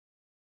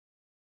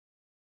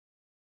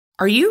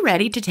Are you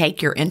ready to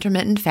take your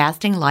intermittent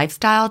fasting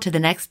lifestyle to the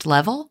next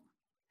level?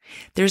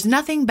 There's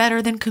nothing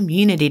better than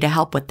community to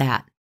help with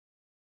that.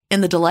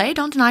 In the Delay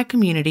Don't Deny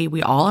community,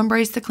 we all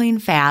embrace the clean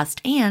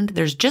fast, and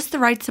there's just the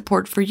right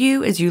support for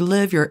you as you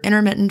live your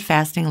intermittent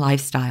fasting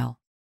lifestyle.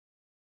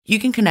 You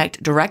can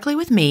connect directly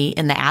with me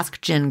in the Ask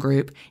Jen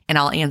group, and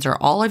I'll answer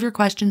all of your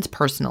questions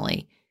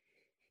personally.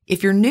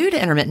 If you're new to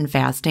intermittent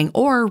fasting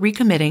or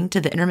recommitting to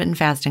the intermittent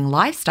fasting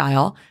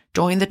lifestyle,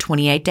 join the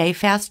 28-day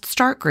Fast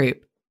Start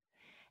group.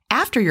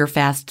 After your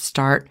fast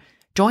start,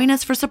 join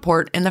us for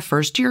support in the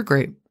first year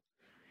group.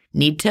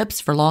 Need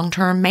tips for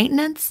long-term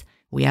maintenance?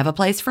 We have a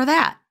place for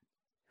that.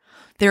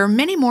 There are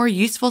many more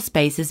useful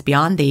spaces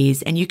beyond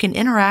these, and you can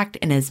interact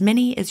in as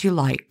many as you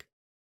like.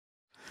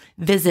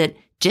 Visit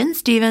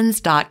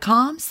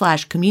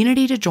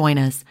jenstevens.com/community to join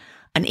us.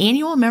 An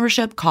annual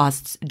membership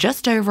costs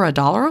just over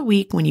 $1 a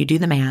week when you do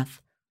the math.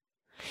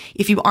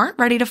 If you aren't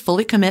ready to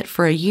fully commit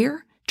for a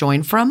year,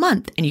 join for a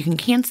month and you can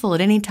cancel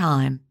at any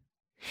time.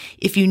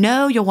 If you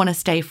know you'll want to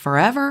stay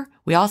forever,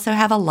 we also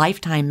have a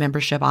lifetime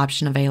membership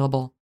option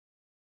available.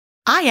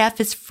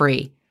 IF is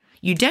free.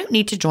 You don't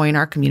need to join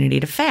our community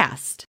to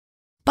fast.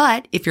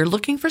 But if you're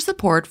looking for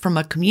support from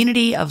a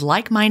community of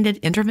like-minded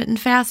intermittent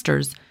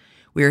fasters,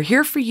 we're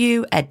here for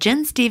you at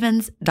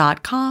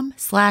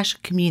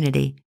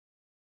jenstevens.com/community.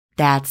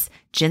 That's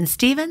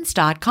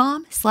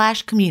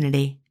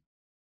jenstevens.com/community.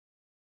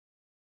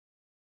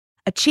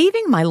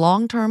 Achieving my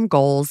long-term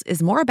goals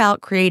is more about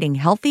creating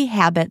healthy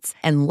habits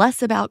and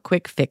less about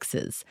quick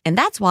fixes. And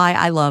that's why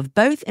I love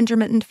both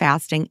intermittent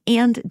fasting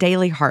and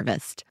Daily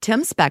Harvest.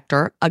 Tim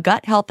Spector, a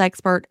gut health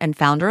expert and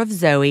founder of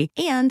Zoe,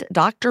 and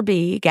Dr.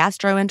 B,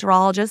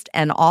 gastroenterologist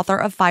and author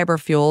of Fiber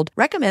Fueled,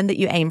 recommend that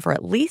you aim for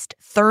at least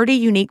 30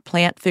 unique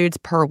plant foods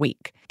per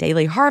week.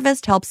 Daily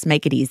Harvest helps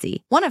make it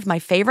easy. One of my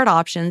favorite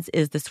options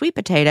is the sweet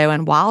potato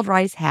and wild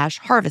rice hash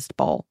harvest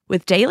bowl.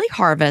 With Daily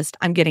Harvest,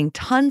 I'm getting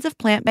tons of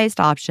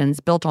plant-based options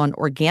built on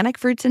organic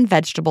fruits and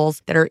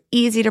vegetables that are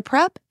easy to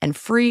prep and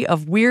free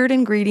of weird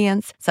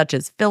ingredients such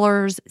as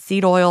fillers,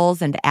 seed oils,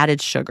 and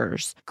added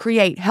sugars.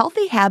 Create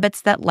healthy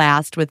habits that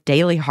last with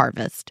Daily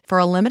Harvest. For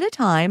a limited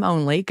time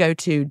only, go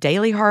to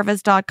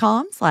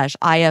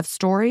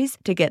dailyharvest.com/ifstories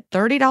to get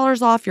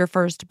 $30 off your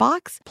first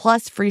box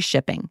plus free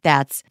shipping.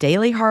 That's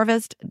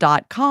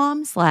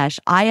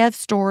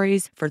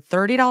dailyharvest.com/ifstories for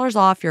 $30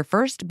 off your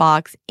first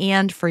box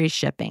and free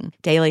shipping.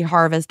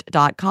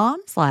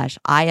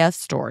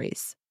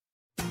 dailyharvest.com/ifstories.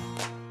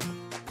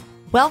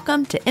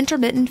 Welcome to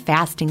Intermittent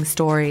Fasting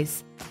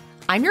Stories.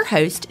 I'm your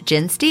host,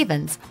 Jen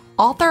Stevens,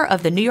 author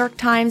of the New York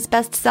Times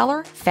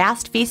bestseller,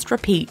 Fast, Feast,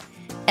 Repeat,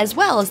 as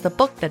well as the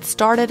book that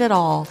started it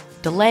all,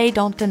 Delay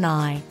Don't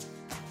Deny.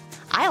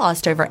 I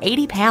lost over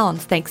 80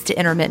 pounds thanks to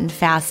intermittent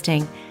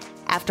fasting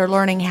after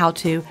learning how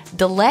to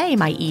delay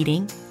my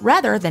eating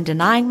rather than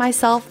denying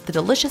myself the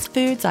delicious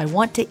foods I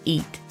want to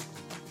eat.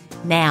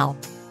 Now,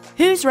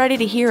 who's ready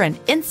to hear an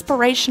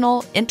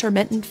inspirational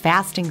intermittent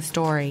fasting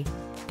story?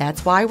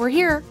 That's why we're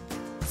here.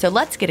 So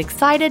let's get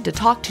excited to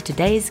talk to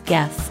today's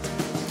guest.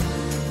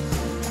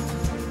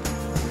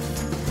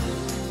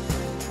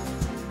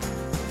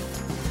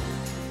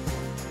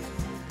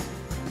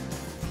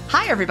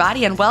 Hi,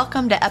 everybody, and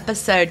welcome to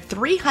episode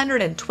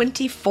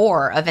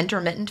 324 of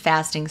Intermittent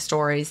Fasting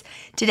Stories.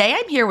 Today,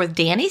 I'm here with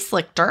Dani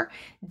Schlichter.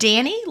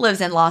 Dani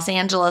lives in Los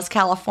Angeles,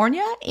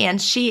 California,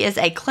 and she is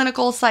a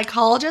clinical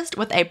psychologist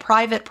with a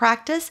private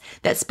practice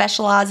that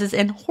specializes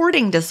in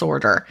hoarding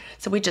disorder.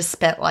 So we just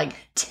spent like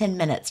 10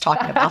 minutes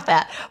talking about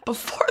that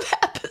before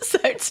the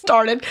episode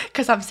started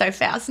because I'm so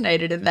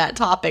fascinated in that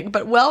topic.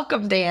 But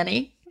welcome,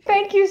 Dani.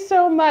 Thank you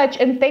so much.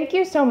 And thank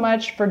you so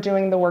much for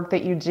doing the work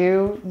that you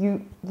do. You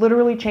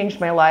literally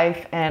changed my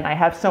life, and I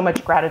have so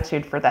much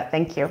gratitude for that.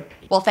 Thank you.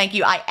 Well, thank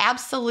you. I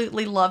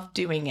absolutely loved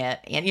doing it.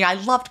 And, I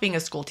loved being a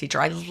school teacher.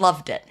 I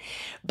loved it.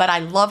 But I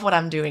love what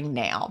I'm doing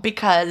now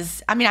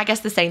because, I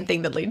guess the same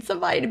thing that leads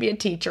somebody to be a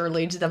teacher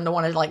leads them to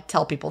want to,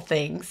 tell people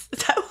things.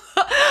 So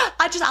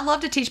I love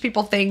to teach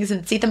people things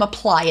and see them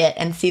apply it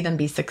and see them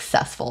be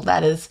successful.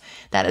 That is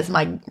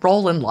my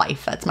role in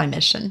life. That's my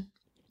mission.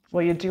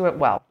 Well, you do it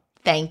well.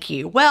 Thank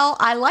you. Well,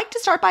 I like to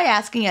start by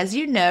asking, as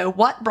you know,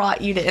 what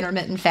brought you to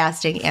intermittent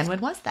fasting and when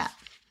was that?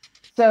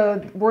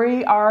 So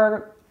we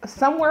are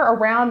somewhere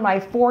around my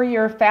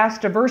 4-year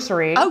fast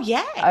anniversary. Oh,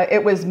 yeah.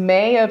 It was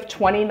May of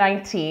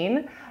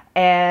 2019,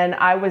 and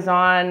I was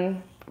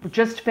on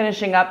just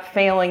finishing up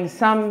failing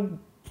some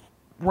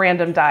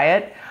random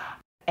diet.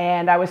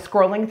 And I was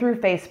scrolling through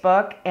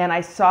Facebook and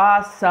I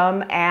saw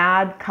some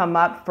ad come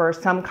up for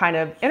some kind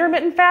of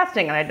intermittent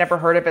fasting and I'd never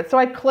heard of it. So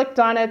I clicked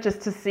on it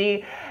just to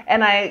see,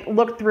 and I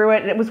looked through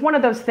it, and it was one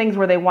of those things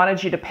where they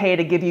wanted you to pay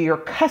to give you your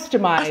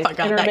customized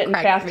intermittent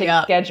fasting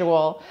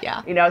schedule.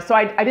 Yeah. So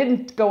I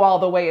didn't go all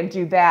the way and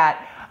do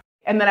that.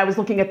 And then I was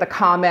looking at the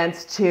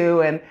comments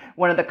too, and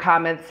one of the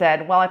comments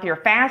said, well, if you're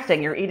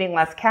fasting, you're eating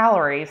less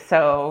calories,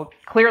 so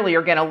clearly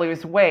you're going to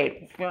lose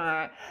weight.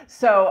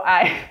 So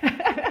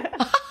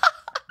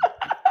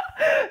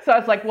So I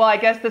was like, well, I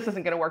guess this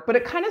isn't going to work. But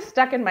it kind of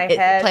stuck in my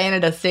head. It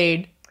planted a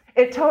seed.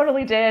 It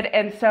totally did.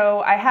 And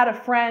so I had a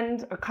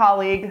friend, a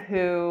colleague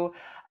who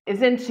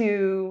is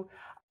into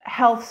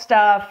health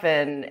stuff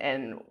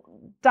and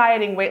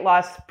dieting, weight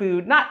loss,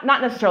 food, not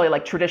necessarily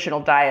like traditional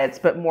diets,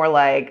 but more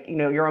like,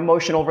 your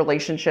emotional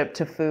relationship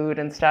to food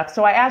and stuff.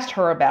 So I asked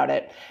her about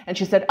it and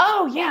she said,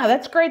 "Oh yeah,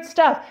 that's great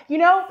stuff.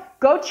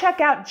 Go check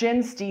out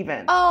Jen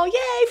Stevens." Oh,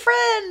 yay,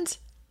 friend.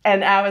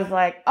 And I was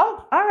like,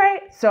 "Oh, all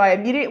right." So I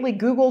immediately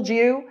Googled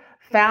you,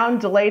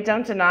 found Delay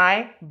Don't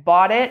Deny,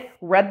 bought it,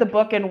 read the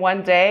book in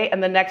one day,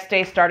 and the next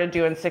day started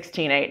doing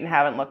 16/8 and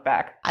haven't looked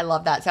back. I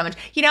love that so much.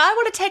 I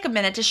want to take a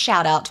minute to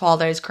shout out to all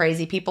those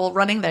crazy people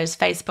running those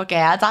Facebook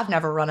ads. I've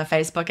never run a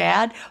Facebook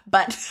ad,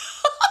 but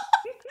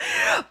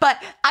but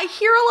I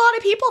hear a lot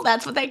of people,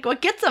 that's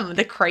what gets them,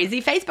 the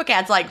crazy Facebook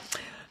ads, like,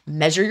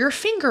 measure your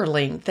finger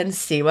length and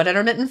see what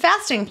intermittent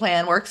fasting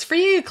plan works for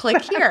you.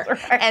 Click here.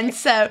 Right. And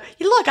so,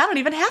 look, I don't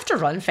even have to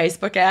run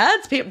Facebook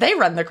ads. They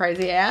run the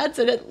crazy ads,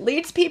 and it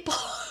leads people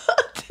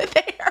to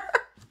there.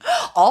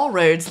 All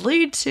roads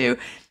lead to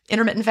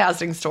intermittent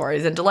fasting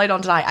stories and Delay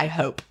Don't Deny, I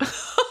hope.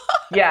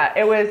 Yeah,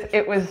 it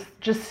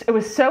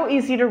was so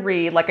easy to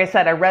read. Like I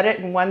said, I read it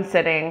in one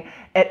sitting.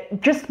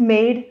 It just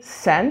made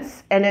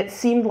sense. And it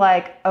seemed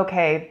like,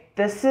 okay,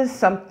 this is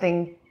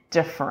something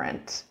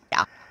different.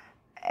 Yeah.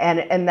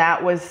 And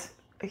that was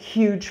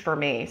huge for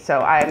me. So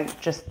I'm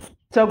just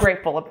so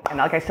grateful. And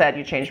like I said,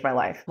 you changed my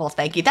life. Well,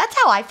 thank you. That's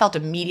how I felt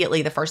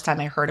immediately the first time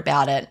I heard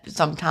about it,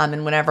 sometime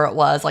in whenever it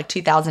was, like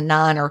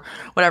 2009 or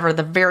whatever,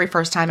 the very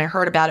first time I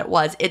heard about it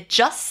was. It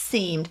just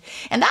seemed,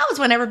 and that was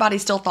when everybody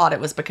still thought it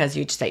was because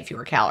you just ate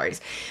fewer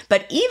calories.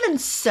 But even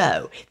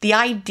so, the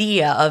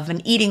idea of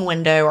an eating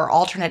window or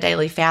alternate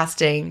daily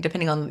fasting,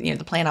 depending on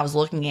the plan I was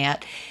looking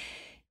at,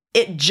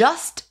 it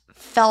just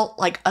felt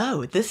like,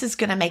 oh, this is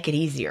going to make it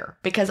easier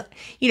because,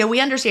 we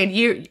understand,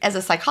 you as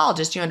a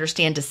psychologist, you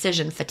understand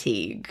decision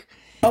fatigue.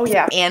 Oh,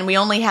 yeah. And we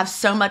only have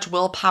so much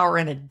willpower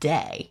in a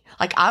day.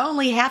 Like, I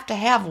only have to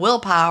have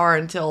willpower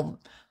until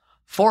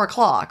 4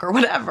 o'clock or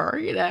whatever,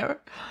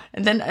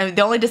 and then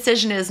the only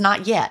decision is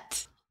not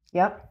yet.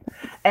 Yep.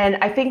 And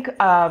I think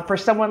for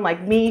someone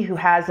like me who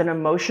has an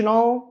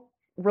emotional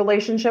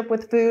relationship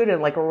with food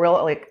and like a real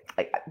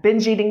like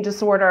binge eating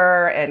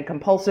disorder and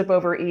compulsive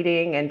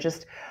overeating and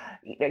just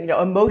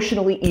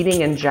emotionally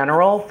eating in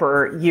general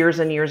for years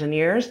and years and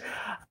years,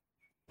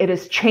 it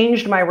has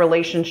changed my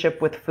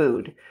relationship with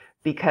food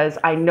because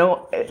I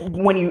know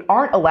when you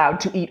aren't allowed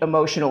to eat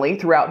emotionally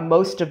throughout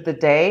most of the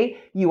day,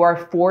 you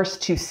are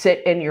forced to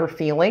sit in your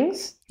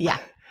feelings. Yeah.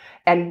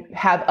 And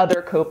have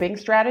other coping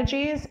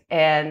strategies.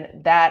 And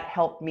that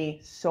helped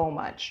me so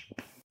much.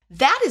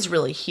 That is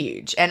really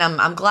huge. And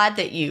I'm glad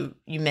that you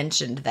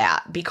mentioned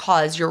that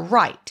because you're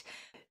right.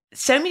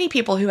 So many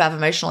people who have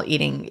emotional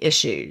eating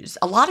issues,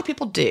 a lot of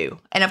people do.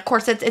 And of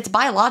course, it's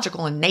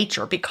biological in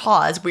nature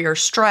because we are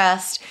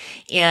stressed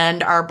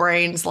and our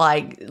brain's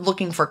like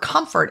looking for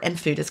comfort and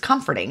food is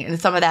comforting.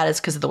 And some of that is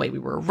because of the way we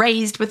were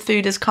raised with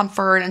food as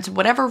comfort. And for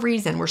whatever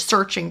reason, we're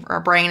searching for our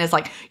brain is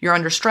like, you're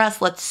under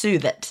stress, let's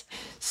soothe it.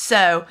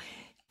 So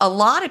a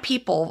lot of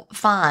people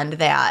find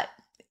that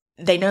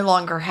they no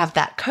longer have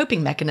that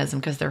coping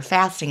mechanism because they're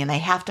fasting and they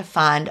have to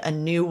find a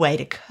new way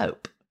to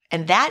cope.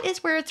 And that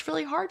is where it's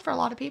really hard for a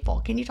lot of people.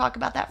 Can you talk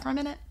about that for a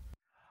minute?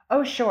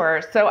 Oh,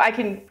 sure. So I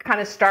can kind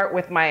of start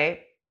with my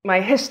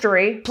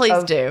history.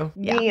 Please do.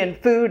 Me and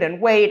food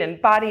and weight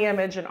and body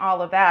image and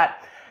all of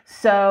that.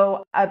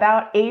 So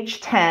about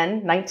age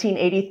 10,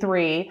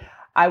 1983,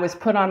 I was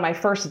put on my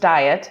first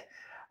diet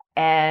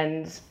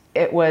and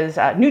it was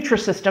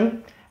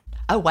Nutrisystem.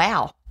 Oh,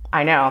 wow.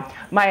 I know.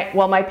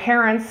 My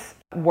parents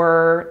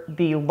were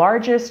the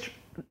largest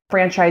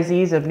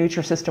franchisees of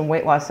Nutrisystem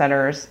weight loss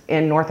centers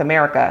in North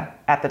America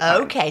at the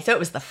time. Okay, so it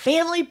was the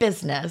family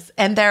business,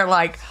 and they're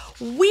like,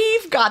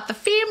 we've got the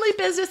family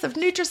business of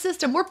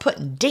Nutrisystem. We're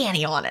putting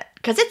Dani on it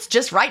because it's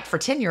just right for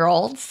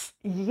 10-year-olds.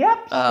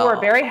 Yep, who are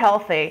very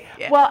healthy.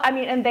 Yeah. Well, I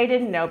mean, and they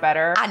didn't know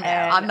better. I know.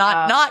 And,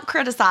 I'm not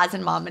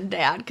criticizing mom and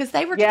dad because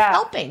they were just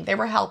helping. They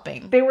were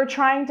helping. They were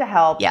trying to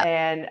help, yep.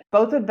 And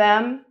both of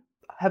them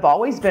have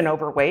always been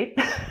overweight,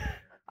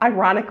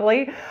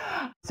 ironically.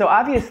 So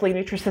obviously,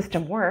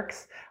 Nutrisystem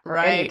works.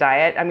 Right. Any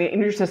diet. I mean,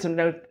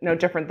 Nutrisystem no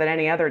different than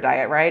any other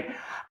diet, right?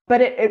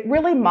 But it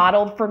really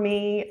modeled for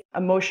me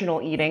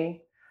emotional eating.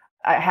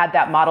 I had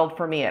that modeled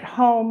for me at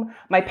home.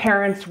 My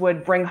parents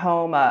would bring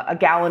home a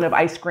gallon of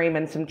ice cream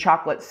and some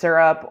chocolate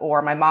syrup,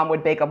 or my mom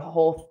would bake a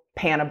whole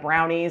pan of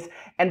brownies.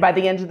 And by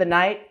the end of the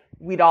night,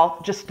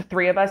 just the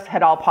three of us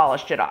had all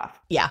polished it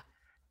off. Yeah.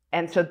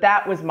 And so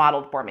that was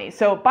modeled for me.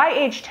 So by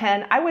age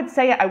 10, I would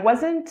say I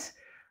wasn't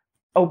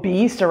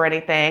obese or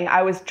anything.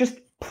 I was just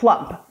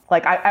plump.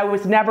 Like I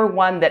was never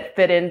one that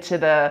fit into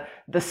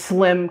the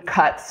slim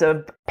cuts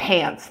of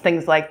pants,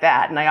 things like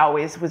that. And I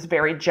always was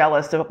very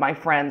jealous of my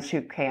friends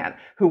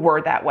who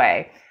were that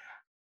way.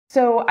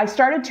 So I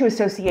started to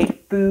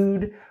associate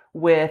food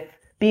with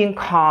being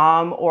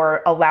calm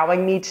or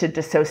allowing me to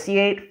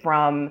dissociate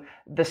from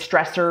the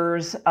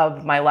stressors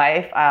of my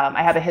life.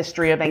 I have a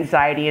history of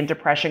anxiety and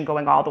depression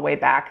going all the way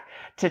back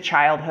to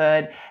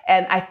childhood.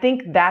 And I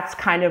think that's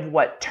kind of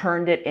what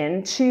turned it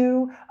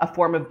into a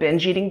form of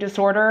binge eating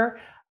disorder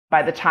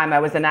by the time I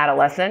was an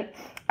adolescent.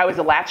 I was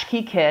a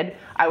latchkey kid.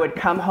 I would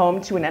come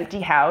home to an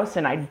empty house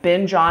and I'd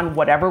binge on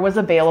whatever was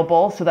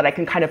available so that I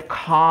can kind of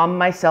calm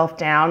myself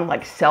down,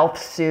 like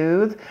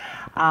self-soothe.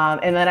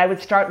 And then I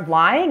would start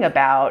lying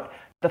about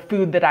the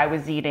food that I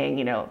was eating.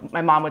 You know,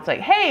 my mom would say,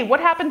 hey, what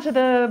happened to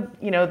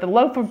the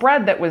loaf of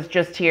bread that was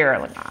just here?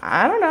 I'm like,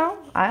 I don't know.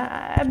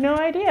 I have no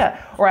idea.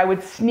 Or I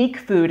would sneak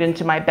food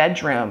into my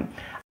bedroom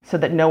so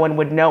that no one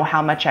would know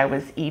how much I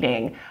was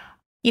eating.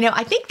 You know,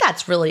 I think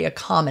that's really a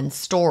common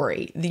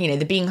story. You know,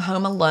 the being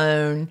home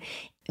alone,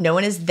 no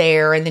one is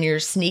there, and then you're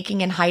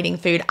sneaking and hiding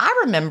food.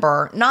 I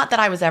remember, not that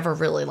I was ever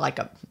really like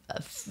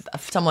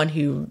someone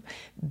who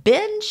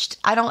binged.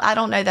 I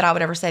don't know that I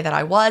would ever say that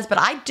I was, but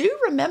I do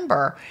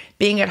remember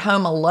being at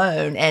home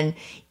alone and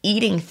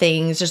eating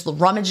things, just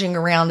rummaging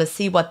around to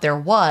see what there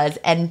was,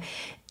 and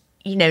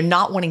you know,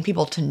 not wanting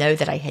people to know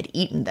that I had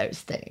eaten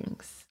those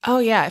things. Oh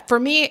yeah, for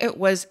me it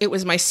was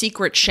my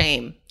secret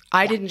shame.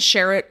 I didn't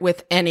share it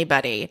with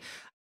anybody.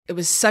 It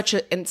was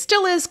and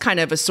still is kind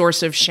of a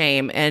source of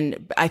shame.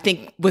 And I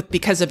think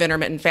because of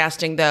intermittent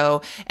fasting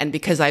though, and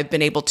because I've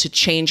been able to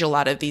change a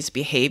lot of these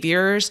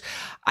behaviors,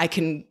 I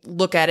can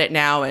look at it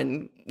now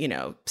and, you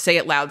know, say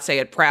it loud, say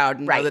it proud,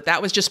 and know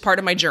that was just part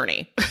of my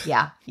journey.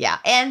 Yeah.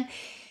 And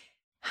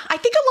I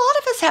think a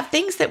lot of us have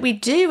things that we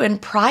do in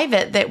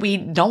private that we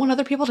don't want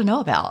other people to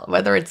know about,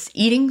 whether it's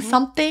eating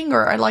something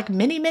or like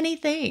many, many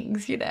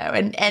things, you know,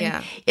 and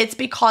it's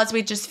because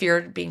we just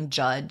fear being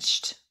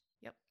judged.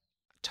 Yep.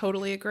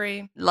 Totally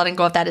agree. Letting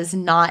go of that is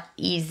not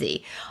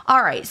easy.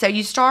 All right. So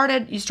you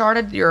started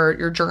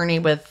your journey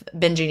with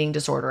binge eating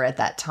disorder at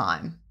that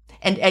time,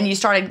 and you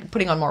started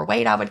putting on more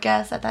weight, I would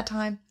guess, at that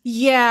time.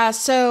 Yeah.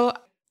 So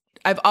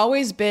I've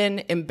always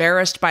been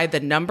embarrassed by the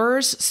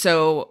numbers.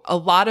 So a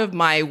lot of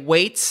my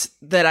weights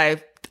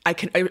that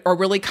are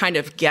really kind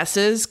of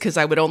guesses, because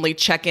I would only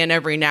check in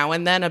every now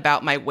and then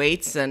about my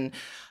weights. And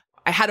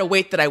I had a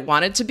weight that I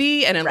wanted to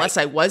be. And unless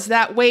I was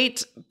that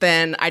weight,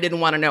 then I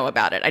didn't want to know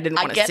about it. I didn't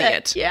want to see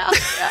it. Yeah.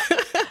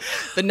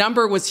 The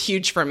number was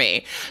huge for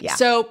me. Yeah.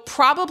 So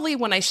probably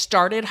when I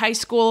started high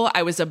school,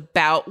 I was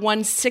about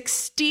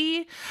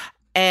 160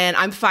 and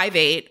I'm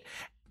 5'8".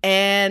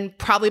 And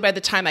probably by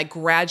the time I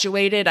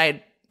graduated,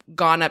 I'd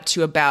gone up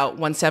to about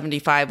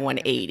 175,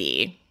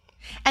 180.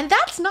 And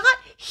that's not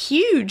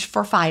huge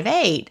for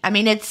 5'8". I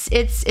mean,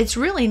 it's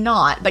really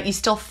not, but you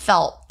still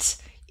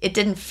it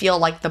didn't feel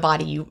like the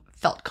body you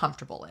felt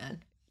comfortable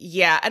in.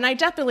 Yeah, and I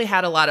definitely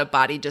had a lot of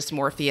body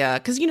dysmorphia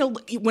because, you know,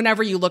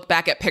 whenever you look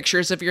back at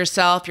pictures of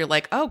yourself, you're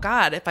like, oh,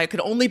 God, if I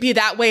could only be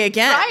that way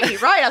again.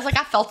 Right. I was like,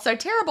 I felt so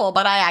terrible,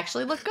 but I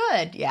actually look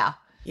good. Yeah.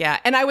 Yeah.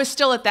 And I was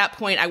still at that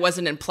point, I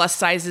wasn't in plus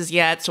sizes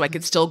yet. So I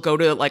could still go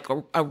to like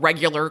a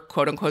regular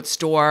quote unquote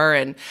store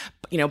and,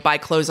 you know, buy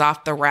clothes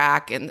off the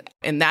rack. And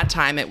in that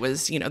time, it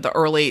was, you know, the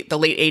late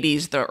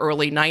 80s, the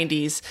early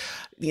 90s,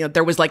 you know,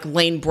 there was like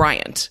Lane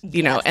Bryant,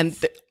 you know, and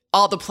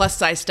all the plus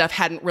size stuff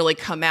hadn't really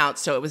come out.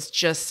 So it was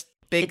just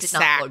big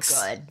sacks.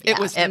 Not look good. It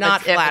was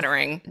not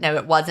flattering. No,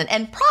 it wasn't.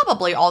 And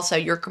probably also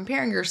you're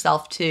comparing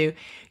yourself to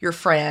your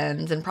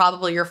friends, and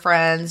probably your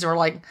friends were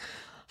like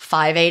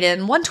 5'8"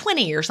 and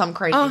 120 or some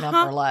crazy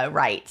number low,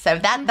 right? So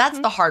that's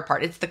the hard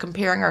part. It's the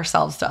comparing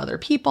ourselves to other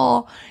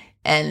people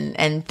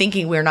and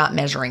thinking we're not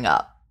measuring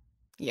up.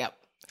 Yep.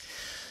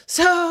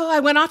 So I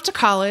went off to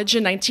college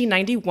in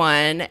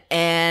 1991,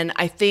 and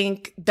I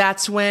think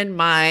that's when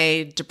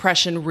my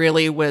depression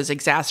really was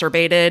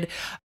exacerbated.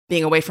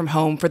 Being away from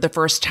home for the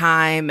first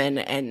time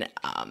and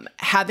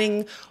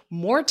having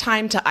more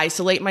time to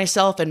isolate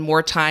myself and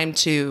more time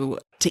to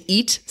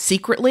eat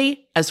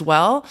secretly as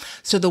well.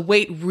 So the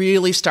weight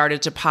really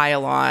started to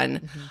pile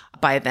on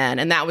by then.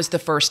 And that was the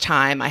first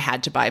time I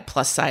had to buy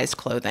plus size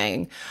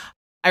clothing.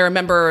 I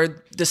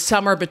remember the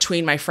summer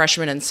between my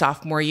freshman and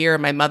sophomore year,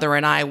 my mother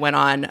and I went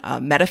on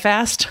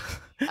Metafast.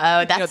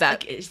 Oh, that's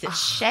like, is it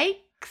shakes?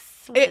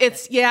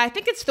 I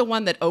think it's the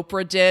one that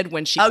Oprah did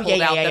when she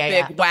pulled out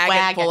the big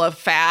wagon full of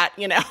fat,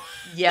 you know.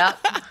 Yep.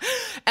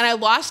 And I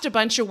lost a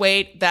bunch of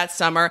weight that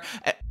summer,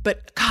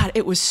 but God,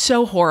 it was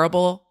so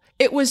horrible.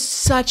 It was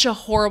such a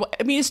horrible,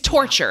 I mean, it's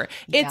torture.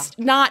 Yeah. It's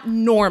not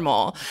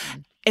normal.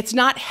 It's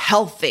not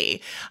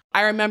healthy.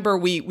 I remember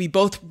we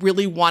both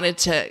really wanted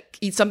to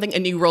eat something,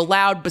 and you were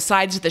allowed,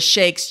 besides the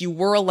shakes, you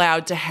were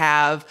allowed to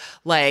have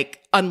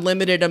like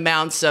unlimited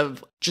amounts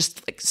of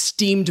just like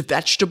steamed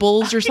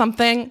vegetables or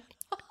something.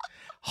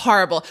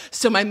 Horrible.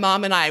 So my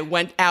mom and I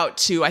went out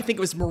to, I think it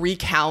was Marie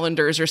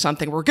Callender's or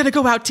something. We're going to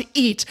go out to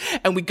eat.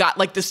 And we got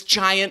like this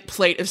giant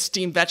plate of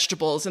steamed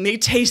vegetables, and they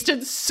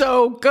tasted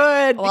so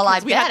good. Well, I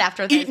bet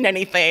after eaten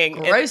anything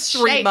gross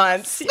in 3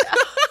 months. Yeah.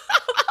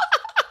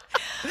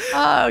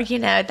 Oh,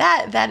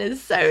 that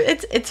is so,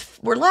 it's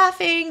we're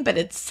laughing, but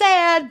it's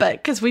sad, but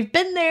because we've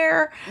been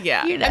there.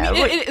 Yeah. I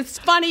mean, it's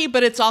funny,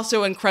 but it's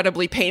also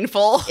incredibly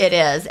painful. It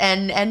is.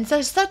 And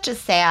so such a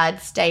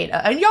sad state.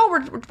 And y'all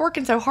were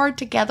working so hard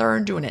together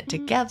and doing it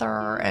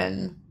together.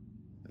 And,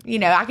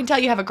 I can tell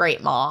you have a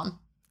great mom.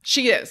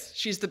 She is.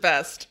 She's the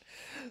best.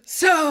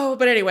 So,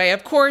 but anyway,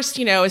 of course,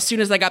 as soon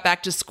as I got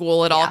back to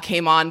school, it all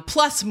came on,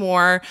 plus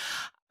more.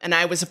 And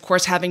I was, of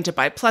course, having to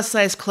buy plus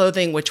size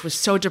clothing, which was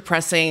so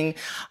depressing.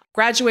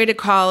 Graduated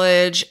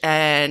college,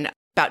 and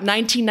about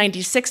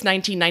 1996,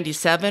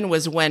 1997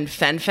 was when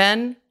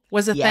fen-phen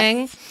was a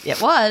thing.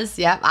 It was.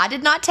 Yeah. I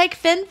did not take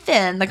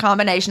fen-phen, the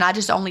combination. I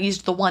just only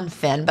used the one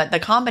fen, but the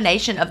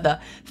combination of the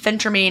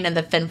phentermine and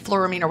the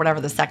fenfluramine or whatever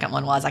the second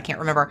one was, I can't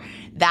remember.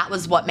 That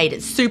was what made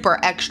it super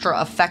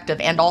extra effective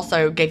and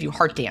also gave you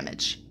heart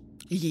damage.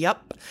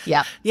 Yep.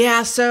 Yep.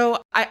 Yeah.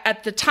 So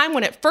at the time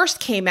when it first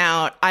came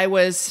out, I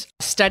was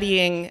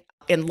studying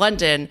in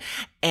London,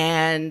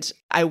 and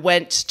I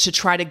went to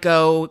try to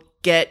go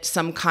get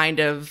some kind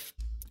of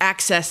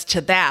access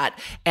to that.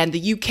 And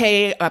the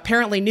UK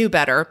apparently knew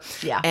better.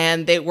 Yeah.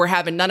 And they were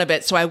having none of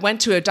it. So I went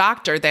to a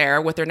doctor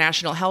there with their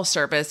National Health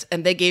Service,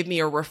 and they gave me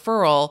a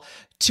referral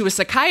to a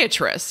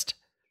psychiatrist,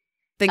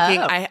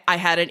 thinking I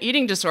had an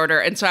eating disorder.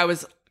 And so I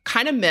was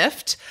kind of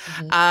miffed.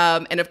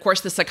 And of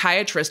course, the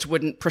psychiatrist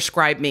wouldn't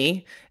prescribe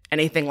me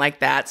anything like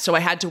that. So I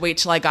had to wait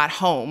till I got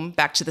home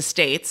back to the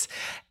States.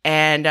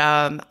 And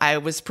I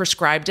was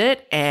prescribed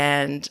it,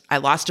 and I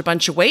lost a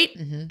bunch of weight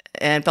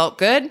and felt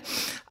good.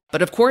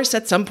 But of course,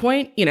 at some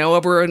point,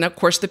 over, and of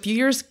course, the few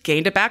years,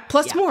 gained it back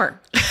plus more.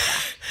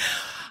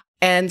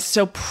 And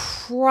so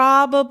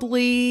probably,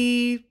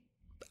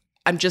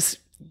 I'm just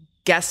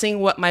guessing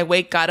what my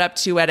weight got up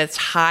to at its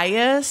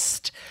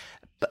highest,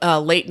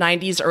 late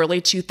 90s,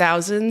 early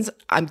 2000s.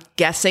 I'm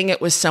guessing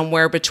it was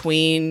somewhere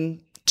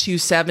between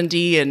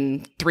 270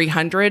 and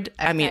 300. Okay.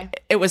 I mean,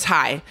 it was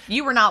high.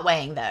 You were not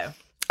weighing, though.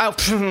 Oh,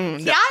 no.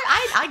 Yeah,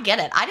 I get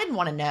it. I didn't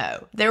want to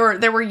know.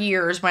 There were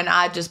years when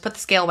I just put the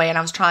scale away and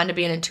I was trying to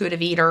be an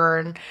intuitive eater,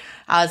 and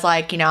I was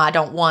like, I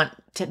don't want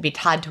to be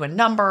tied to a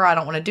number. I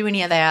don't want to do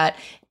any of that.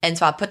 And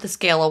so I put the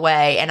scale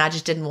away, and I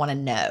just didn't want to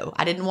know.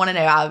 I didn't want to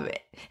know.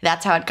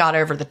 That's how it got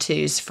over the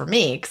twos for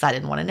me, because I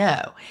didn't want to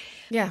know.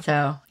 Yeah.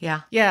 So,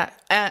 yeah. Yeah.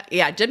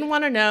 I didn't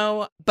want to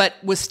know, but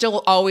was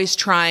still always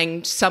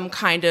trying some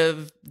kind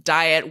of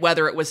diet,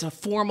 whether it was a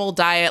formal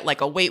diet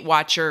like a Weight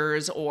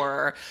Watchers,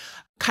 or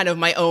kind of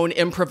my own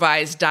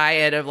improvised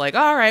diet of like,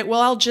 all right,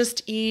 well, I'll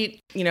just eat,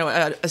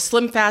 a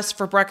Slim Fast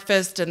for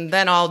breakfast, and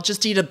then I'll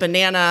just eat a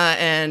banana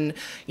and,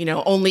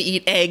 only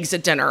eat eggs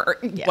at dinner, or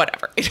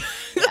whatever.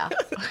 Yeah.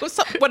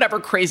 Whatever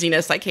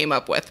craziness I came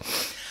up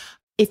with.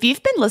 If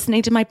you've been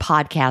listening to my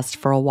podcast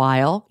for a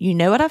while, you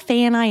know what a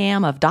fan I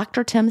am of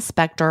Dr. Tim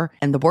Spector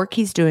and the work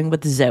he's doing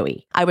with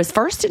Zoe. I was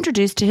first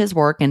introduced to his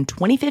work in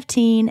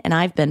 2015, and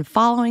I've been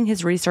following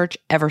his research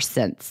ever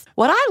since.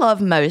 What I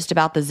love most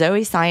about the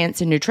Zoe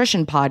Science and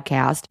Nutrition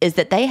podcast is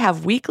that they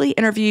have weekly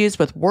interviews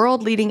with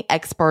world-leading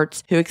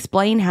experts who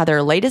explain how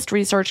their latest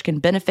research can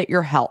benefit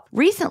your health.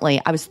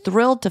 Recently, I was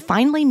thrilled to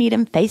finally meet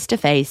him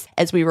face-to-face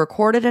as we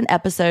recorded an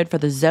episode for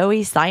the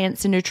Zoe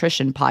Science and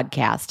Nutrition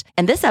podcast,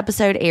 and this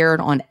episode aired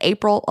on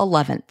April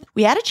 11th.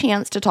 We had a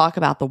chance to talk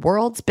about the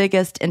world's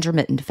biggest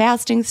intermittent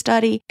fasting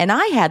study, and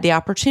I had the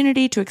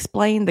opportunity to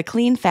explain the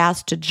clean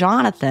fast to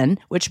Jonathan,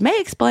 which may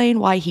explain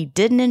why he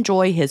didn't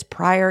enjoy his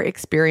prior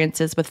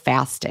experiences with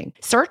fasting.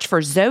 Search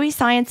for Zoe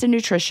Science and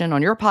Nutrition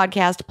on your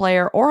podcast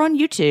player or on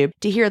YouTube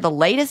to hear the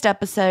latest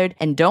episode,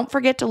 and don't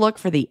forget to look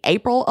for the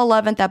April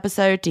 11th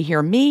episode to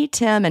hear me,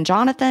 Tim, and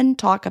Jonathan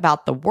talk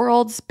about the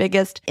world's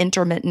biggest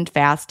intermittent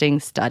fasting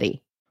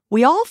study.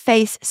 We all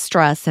face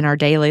stress in our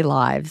daily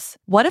lives.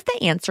 What if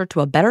the answer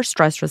to a better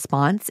stress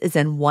response is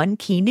in one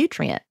key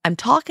nutrient? I'm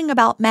talking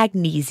about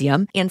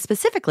magnesium, and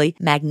specifically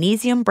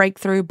Magnesium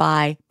Breakthrough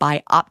by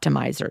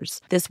Bioptimizers.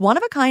 This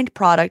one-of-a-kind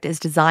product is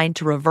designed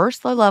to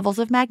reverse low levels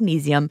of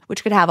magnesium,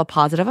 which could have a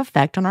positive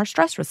effect on our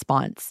stress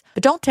response.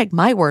 But don't take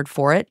my word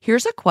for it.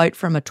 Here's a quote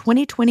from a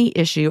 2020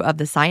 issue of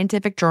the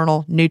scientific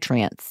journal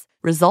Nutrients.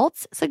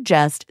 Results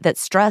suggest that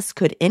stress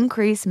could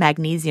increase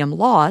magnesium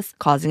loss,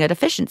 causing a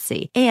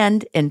deficiency,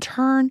 and in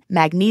turn,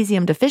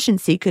 magnesium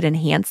deficiency could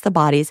enhance the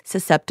body's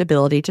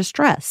susceptibility to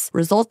stress,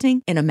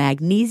 resulting in a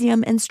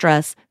magnesium and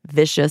stress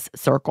vicious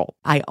circle.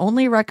 I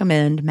only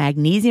recommend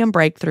Magnesium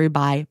Breakthrough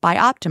by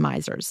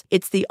Bioptimizers.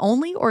 It's the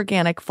only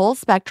organic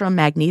full-spectrum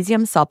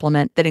magnesium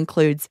supplement that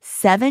includes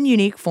 7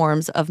 unique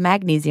forms of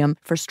magnesium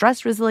for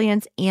stress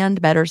resilience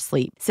and better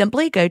sleep.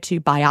 Simply go to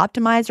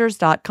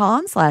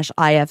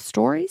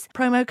bioptimizers.com/ifstories,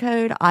 promo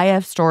code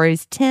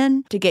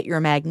ifstories10 to get your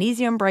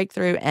Magnesium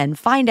Breakthrough and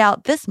find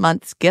out this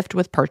month's gift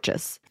with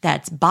purchase.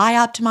 That's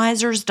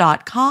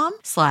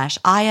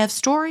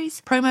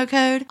bioptimizers.com/ifstories, promo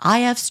code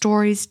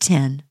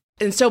ifstories10.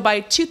 And so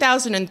by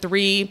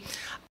 2003,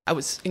 I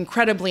was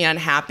incredibly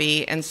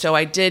unhappy. And so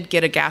I did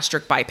get a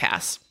gastric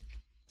bypass.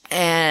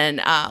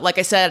 And like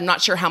I said, I'm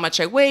not sure how much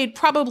I weighed,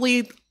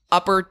 probably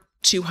upper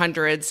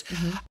 200s.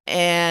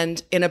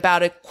 And in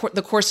about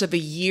the course of a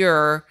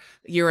year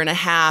and a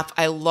half,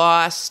 I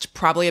lost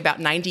probably about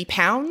 90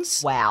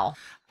 pounds. Wow.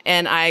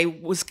 And I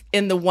was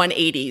in the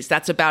 180s.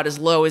 That's about as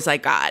low as I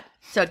got.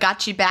 So it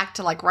got you back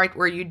to like right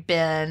where you'd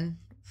been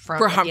from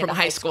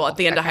high school, at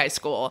the end of high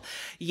school.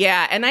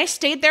 Yeah. And I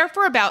stayed there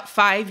for about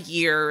 5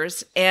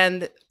 years.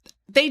 And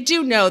they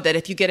do know that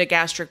if you get a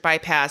gastric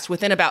bypass,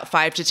 within about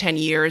 5 to 10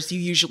 years, you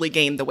usually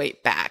gain the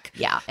weight back.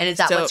 Yeah. And is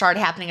that what started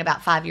happening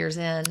about 5 years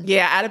in?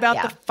 Yeah. At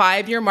about the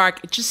 5-year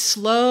mark, it just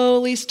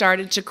slowly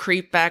started to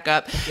creep back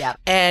up. Yeah.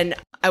 And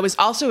I was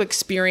also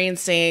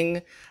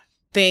experiencing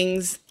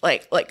things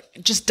like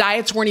just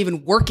diets weren't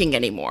even working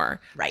anymore.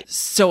 Right.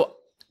 So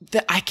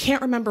I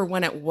can't remember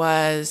when it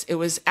was. It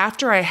was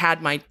after I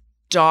had my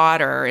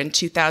daughter in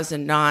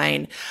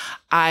 2009.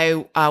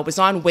 I was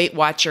on Weight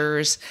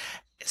Watchers.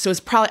 So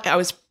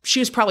she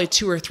was probably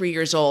 2 or 3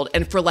 years old.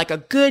 And for like a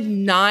good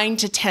 9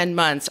 to 10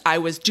 months, I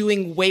was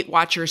doing Weight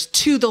Watchers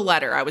to the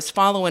letter. I was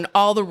following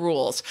all the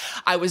rules.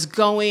 I was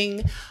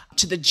going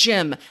to the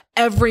gym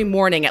every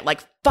morning at like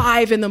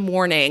 5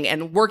 a.m.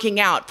 and working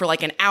out for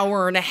like an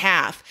hour and a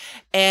half.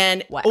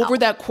 And over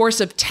that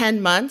course of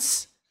 10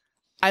 months,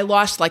 I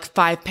lost like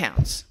 5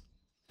 pounds.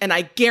 And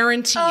I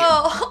guarantee you,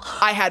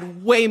 I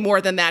had way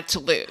more than that to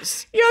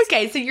lose.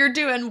 Okay, so you're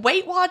doing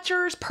Weight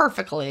Watchers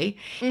perfectly,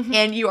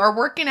 and you are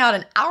working out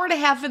an hour and a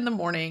half in the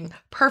morning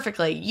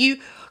perfectly. You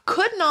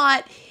could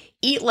not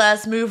eat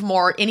less, move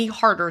more, any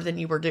harder than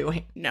you were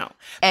doing. No.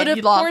 And but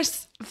you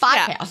lost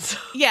 5 pounds.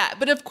 Yeah,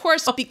 but of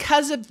course,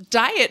 because of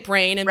diet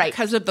brain and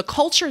because of the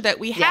culture that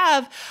we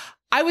have,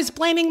 I was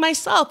blaming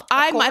myself.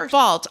 I'm my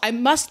fault. I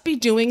must be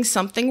doing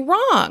something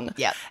wrong.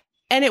 Yep.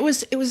 And it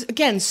was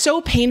again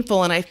so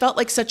painful, and I felt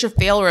like such a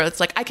failure. It's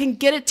like I can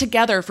get it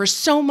together for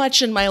so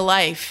much in my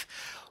life.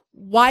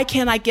 Why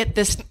can't I get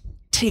this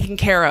taken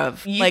care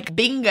of?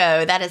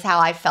 Bingo, that is how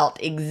I felt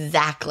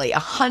exactly,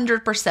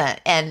 100%.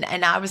 And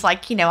I was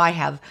like, I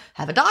have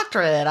a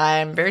doctorate.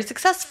 I'm very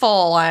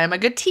successful. I'm a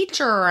good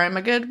teacher. I'm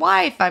a good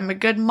wife. I'm a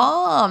good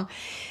mom.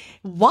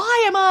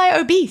 Why am I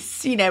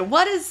obese?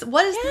 What is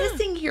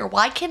missing here?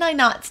 Why can I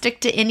not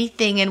stick to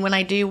anything? And when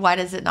I do, why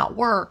does it not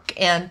work?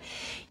 And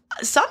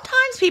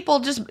sometimes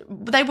people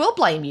they will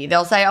blame you.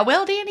 They'll say, oh,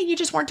 well, Dani, you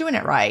just weren't doing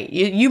it right.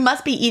 You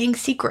must be eating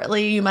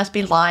secretly. You must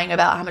be lying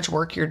about how much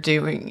workout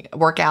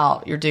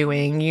you're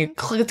doing.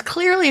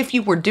 Clearly, if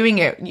you were doing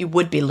it, you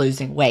would be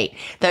losing weight.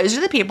 Those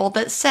are the people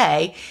that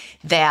say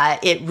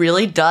that it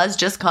really does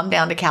just come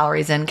down to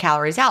calories in,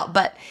 calories out.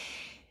 But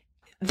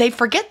they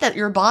forget that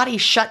your body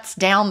shuts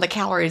down the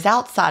calories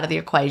outside of the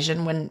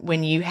equation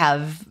when you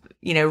have,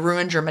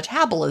 ruined your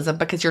metabolism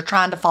because you're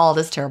trying to follow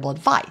this terrible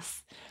advice.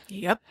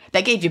 Yep.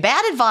 They gave you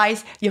bad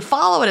advice. You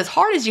follow it as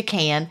hard as you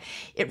can.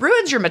 It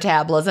ruins your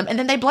metabolism. And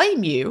then they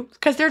blame you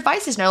because their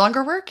advice is no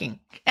longer working.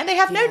 And they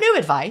have no new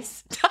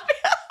advice.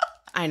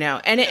 I know.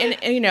 And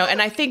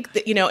I think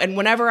that, and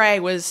whenever I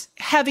was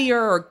heavier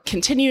or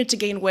continued to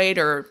gain weight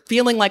or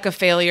feeling like a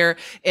failure,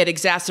 it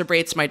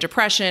exacerbates my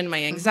depression,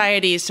 my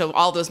anxiety. So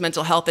all those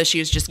mental health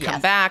issues just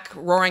come back,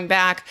 roaring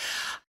back.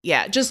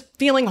 Yeah. Just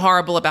feeling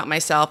horrible about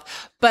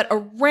myself. But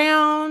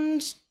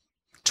around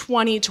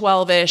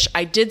 2012-ish,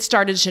 I did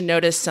started to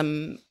notice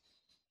some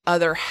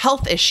other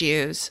health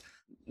issues,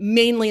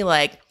 mainly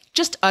like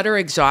just utter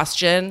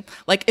exhaustion.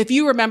 Like if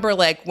you remember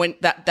like when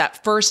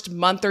that first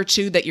month or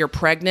two that you're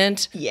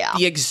pregnant,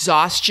 the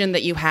exhaustion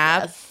that you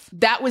have,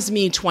 that was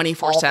me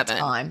 24/7. All the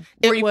time.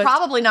 Were you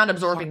probably not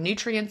absorbing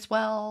nutrients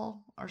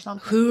well or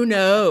something? Who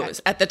knows?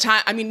 Okay. At the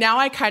time, I mean, now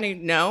I kind of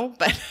know,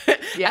 but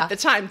at the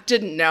time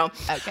didn't know.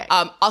 Okay.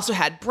 Also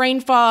had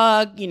brain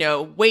fog,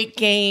 weight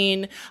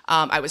gain.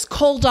 I was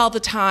cold all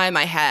the time.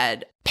 I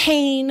had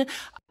pain.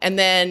 And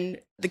then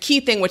the key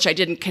thing, which I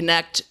didn't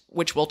connect,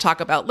 which we'll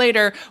talk about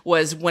later,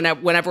 was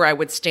whenever I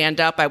would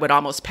stand up, I would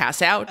almost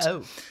pass out.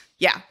 Oh.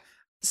 Yeah.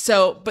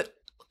 So, but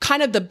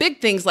kind of the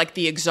big things like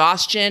the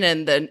exhaustion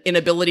and the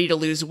inability to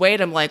lose weight,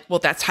 I'm like, well,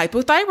 that's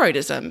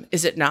hypothyroidism,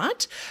 is it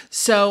not?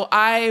 So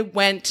I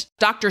went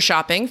doctor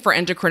shopping for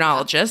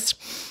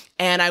endocrinologists,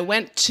 and I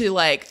went to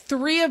like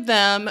 3 of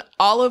them,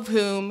 all of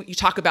whom you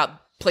talk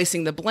about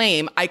placing the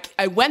blame.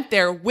 I went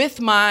there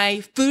with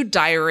my food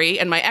diary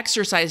and my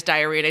exercise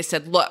diary, and I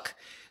said, look,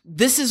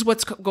 this is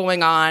what's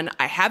going on.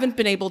 I haven't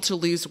been able to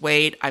lose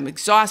weight. I'm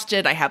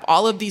exhausted. I have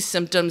all of these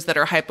symptoms that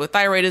are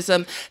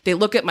hypothyroidism. They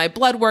look at my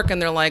blood work and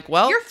they're like,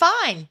 well, you're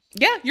fine.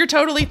 Yeah, you're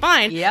totally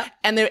fine. Yep.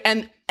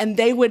 And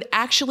they would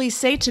actually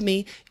say to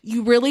me,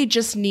 you really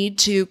just need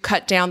to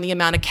cut down the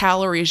amount of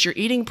calories you're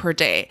eating per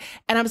day.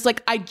 And I was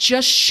like, I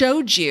just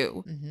showed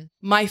you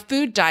my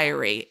food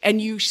diary, and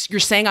you're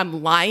saying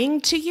I'm lying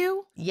to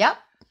you? Yep.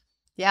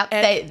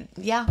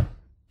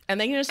 And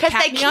then you just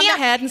pat me on the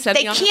head and set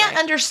me on the They can't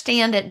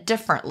understand it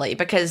differently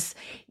because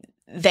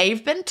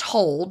they've been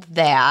told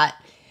that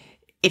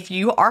if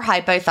you are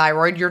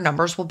hypothyroid, your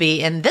numbers will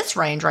be in this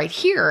range right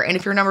here. And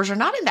if your numbers are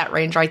not in that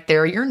range right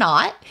there, you're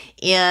not.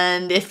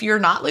 And if you're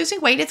not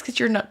losing weight, it's because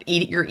you're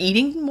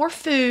eating more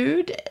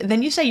food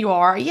than you say you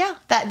are. Yeah,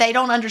 that they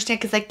don't understand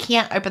because they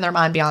can't open their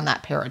mind beyond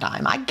that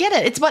paradigm. I get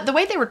it. It's the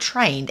way they were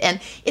trained.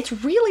 And it's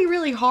really,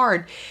 really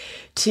hard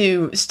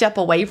to step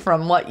away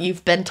from what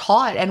you've been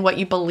taught and what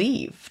you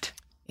believed.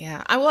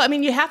 Yeah. I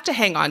mean, you have to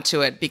hang on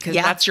to it because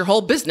that's your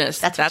whole business.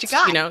 That's what you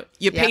got.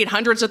 You paid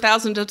hundreds of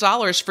thousands of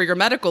dollars for your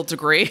medical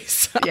degree.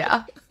 So.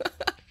 Yeah.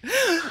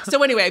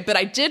 So anyway, but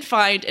I did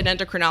find an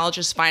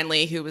endocrinologist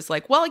finally who was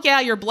like, well,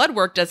 yeah, your blood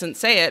work doesn't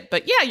say it,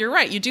 but yeah, you're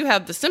right. You do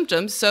have the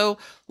symptoms. So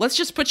let's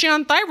just put you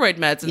on thyroid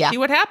meds and see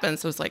what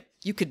happens. So I was like,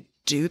 you could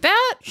do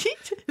that?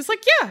 It's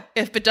like, yeah,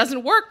 if it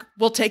doesn't work,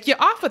 we'll take you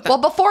off with it. Well,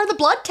 before the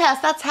blood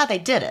test, that's how they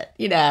did it.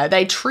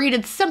 They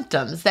treated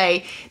symptoms.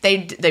 They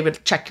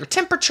would check your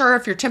temperature.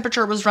 If your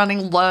temperature was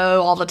running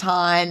low all the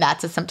time,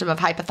 that's a symptom of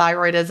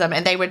hypothyroidism.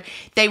 And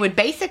they would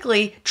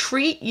basically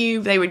treat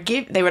you. They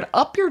would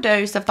up your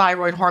dose of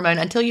thyroid hormone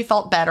until you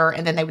felt better,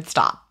 and then they would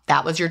stop.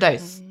 That was your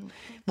dose. Mm-hmm.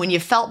 When you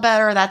felt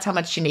better, that's how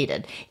much you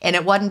needed. And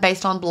it wasn't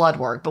based on blood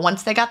work. But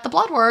once they got the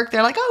blood work,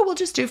 they're like, oh, we'll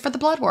just do it for the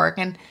blood work.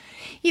 And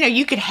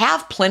you could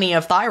have plenty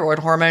of thyroid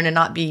hormone and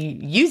not be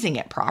using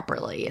it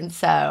properly. And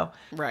so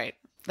right.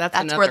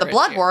 That's where the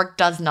blood work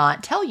does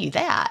not tell you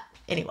that.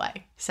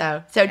 Anyway,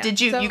 so did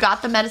you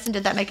got the medicine?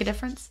 Did that make a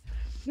difference?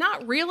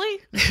 Not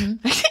really.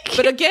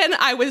 But again,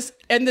 I was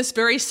in this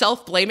very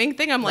self-blaming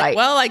thing. I'm like,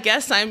 well, I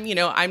guess I'm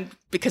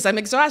because I'm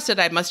exhausted,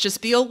 I must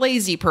just be a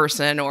lazy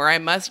person, or I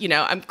must,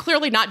 I'm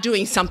clearly not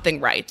doing something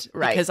right.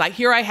 Because I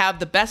have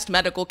the best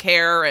medical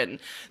care and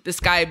this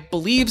guy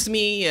believes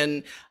me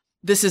and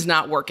this is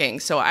not working.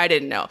 So I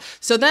didn't know.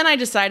 So then I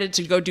decided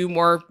to go do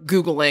more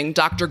Googling,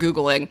 Dr.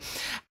 Googling.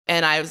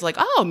 And I was like,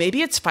 oh,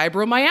 maybe it's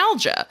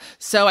fibromyalgia.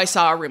 So I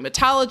saw a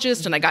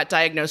rheumatologist and I got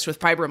diagnosed with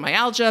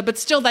fibromyalgia, but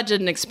still that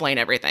didn't explain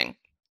everything.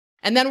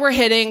 And then we're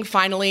hitting,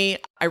 finally,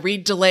 I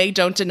read Delay,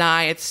 Don't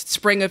Deny. It's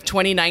spring of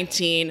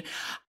 2019.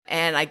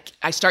 And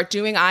I start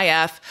doing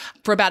IF.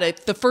 For about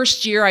the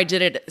first year, I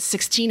did it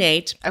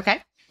 16.8.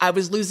 Okay. I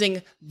was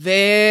losing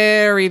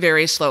very,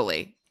 very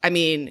slowly. I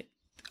mean,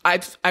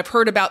 I've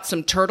heard about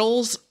some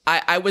turtles.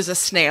 I was a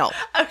snail.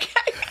 Okay.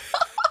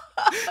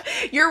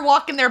 You're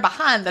walking there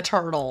behind the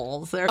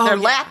turtles. They're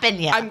lapping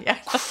you. I'm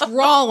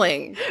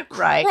crawling.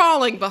 Right.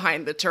 Crawling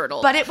behind the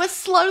turtle. But it was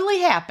slowly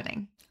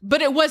happening.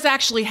 But it was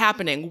actually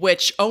happening,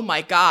 which, oh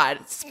my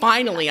God,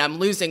 finally I'm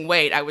losing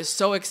weight. I was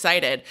so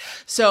excited.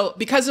 So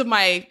because of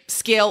my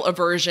scale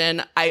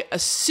aversion, I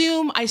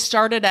assume I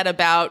started at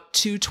about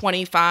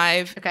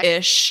 225-ish.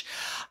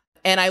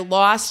 Okay. And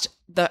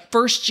the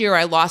first year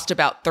I lost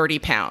about 30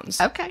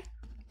 pounds. Okay.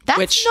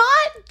 That's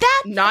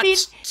not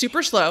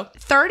super slow.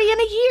 30 in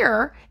a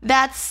year,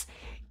 that's,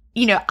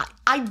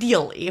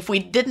 ideally, if we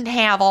didn't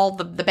have all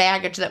the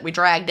baggage that we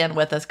dragged in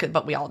with us,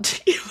 but we all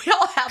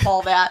have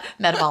all that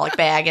metabolic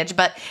baggage,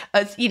 but,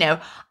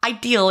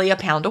 ideally a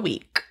pound a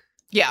week.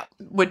 Yeah.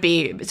 Would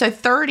be, so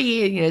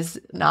 30 is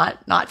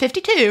not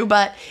 52,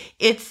 but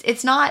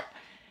it's not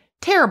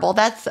terrible.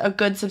 That's a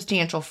good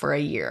substantial for a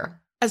year.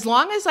 As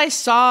long as I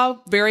saw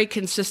very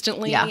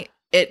consistently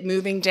it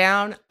moving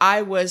down,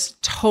 I was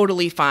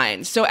totally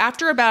fine. So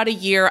after about a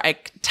year, I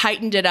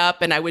tightened it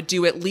up and I would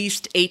do at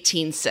least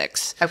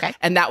 18.6. Okay.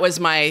 And that was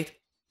my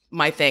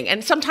thing.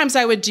 And sometimes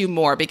I would do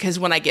more because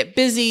when I get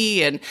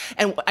busy and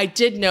I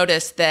did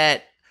notice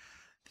that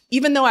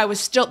even though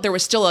there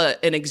was still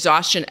an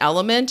exhaustion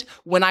element,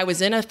 when I was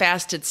in a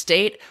fasted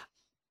state,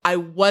 I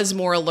was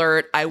more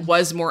alert. I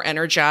was more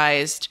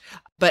energized.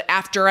 But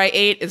after I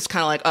ate, it's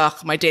kind of like,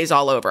 ugh, my day's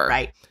all over.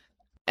 Right.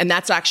 And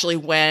that's actually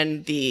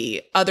when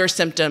the other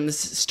symptoms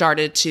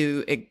started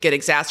to get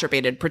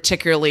exacerbated,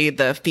 particularly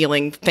the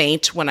feeling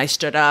faint when I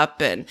stood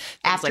up and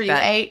after like you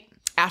that. ate.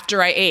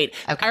 After I ate.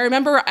 Okay. I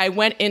remember I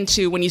went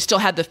into, when you still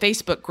had the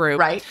Facebook group,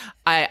 right?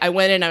 I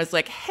went in, I was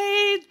like,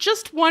 hey,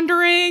 just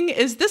wondering,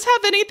 does this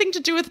have anything to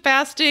do with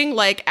fasting?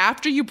 Like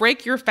after you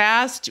break your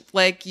fast,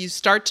 like you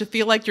start to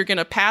feel like you're going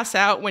to pass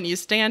out when you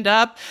stand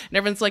up. And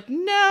everyone's like,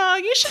 no,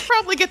 you should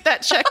probably get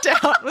that checked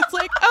out. It's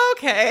like,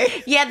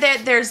 okay. Yeah,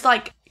 there's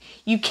like,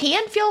 you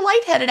can feel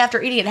lightheaded after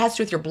eating. It has to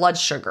do with your blood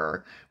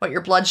sugar, what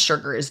your blood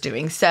sugar is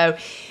doing. So,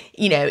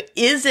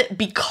 is it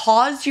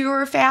because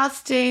you're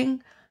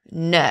fasting?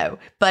 No,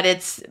 but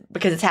it's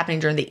because it's happening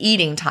during the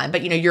eating time.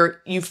 But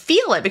you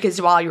feel it because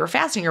while you were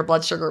fasting, your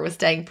blood sugar was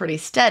staying pretty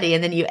steady,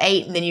 and then you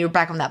ate, and then you were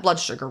back on that blood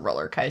sugar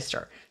roller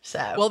coaster.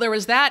 So well, there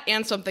was that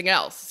and something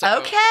else. So,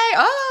 okay.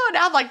 Oh,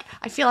 now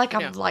I feel like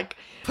I'm like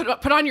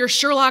put on your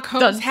Sherlock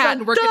Holmes hat,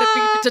 and we're going to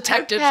be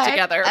detectives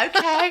together.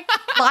 Okay.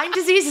 Lyme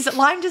disease, is it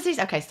Lyme disease?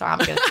 Okay, sorry, I'm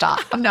going to stop.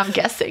 I'm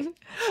guessing.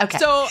 Okay.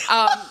 So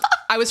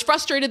I was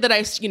frustrated that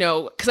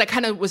because I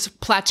kind of was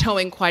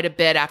plateauing quite a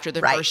bit after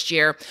the first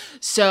year.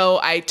 So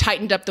I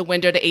tightened up the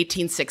window to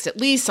 18.6 at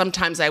least.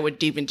 Sometimes I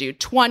would even do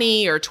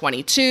 20 or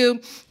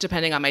 22,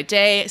 depending on my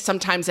day.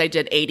 Sometimes I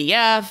did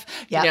ADF,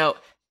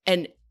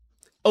 and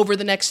over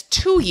the next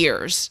 2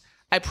 years,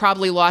 I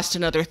probably lost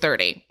another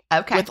 30.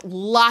 Okay. With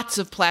lots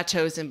of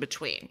plateaus in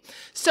between.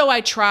 So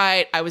I'm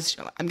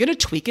going to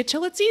tweak it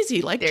till it's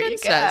easy, like Jen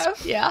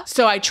says. Yeah.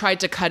 So I tried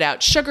to cut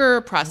out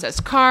sugar,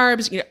 processed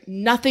carbs.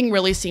 Nothing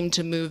really seemed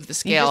to move the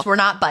scale. You just were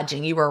not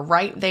budging. You were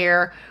right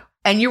there.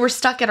 And you were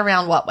stuck at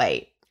around what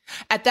weight?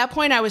 At that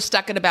point, I was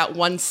stuck at about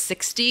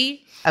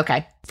 160.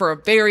 Okay. For a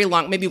very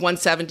long, maybe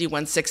 170,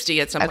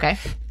 160 at some point. Okay.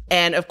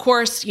 And of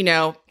course,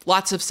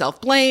 lots of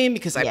self-blame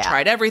because I've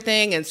tried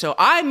everything. And so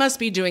I must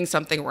be doing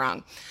something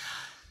wrong.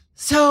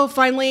 So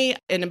finally,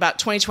 in about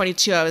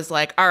 2022, I was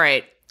like, all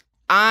right,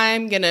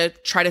 I'm going to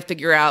try to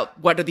figure out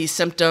what are these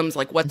symptoms,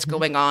 like what's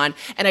going on.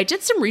 And I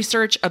did some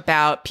research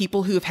about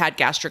people who've had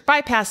gastric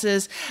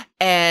bypasses,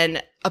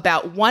 and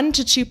about 1%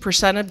 to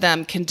 2% of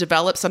them can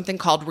develop something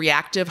called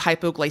reactive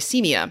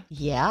hypoglycemia.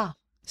 Yeah.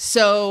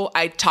 So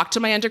I talked to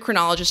my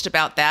endocrinologist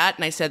about that,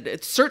 and I said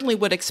it certainly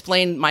would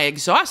explain my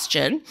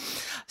exhaustion.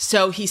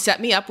 So he set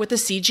me up with a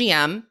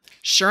CGM.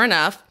 Sure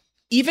enough,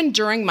 even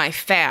during my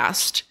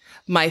fasting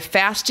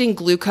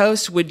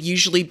glucose would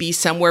usually be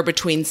somewhere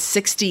between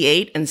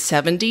 68 and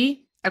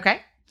 70.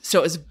 Okay. So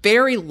it was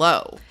very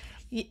low.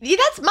 Yeah,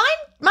 that's mine.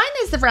 Mine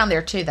is around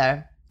there too,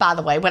 though. By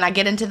the way, when I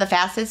get into the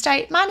fasted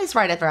state, mine is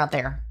right around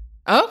there.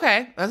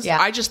 Okay.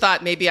 I just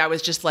thought maybe I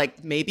was just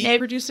like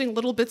producing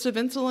little bits of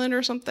insulin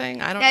or something.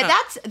 I don't know.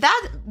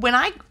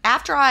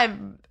 After I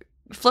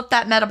flip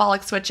that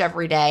metabolic switch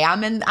every day,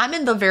 I'm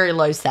in the very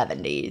low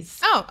 70s.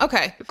 Oh,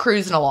 okay.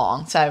 Cruising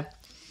along. So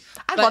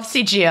I love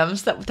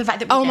CGMs. The fact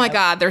that my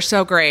God, they're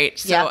so great.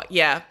 So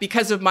yeah,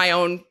 because of my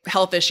own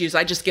health issues,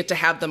 I just get to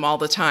have them all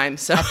the time.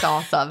 So that's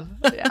awesome.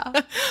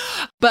 Yeah.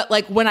 But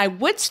like when I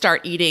would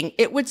start eating,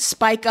 it would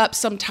spike up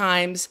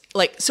sometimes.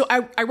 Like, so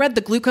I read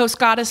the Glucose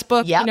Goddess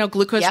book,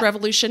 Glucose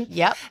Revolution.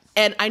 Yep.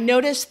 And I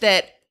noticed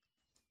that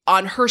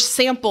on her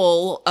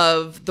sample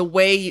of the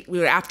way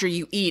after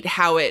you eat,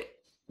 how it,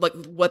 like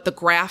what the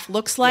graph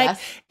looks like,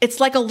 it's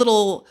like a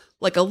little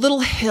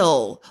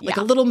hill, like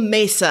a little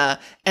mesa,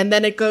 and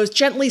then it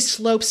gently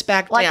slopes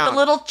back down. Like the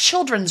little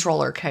children's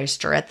roller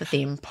coaster at the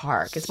theme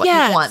park is what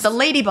you want. The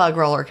ladybug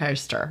roller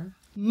coaster.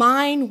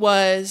 Mine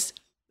was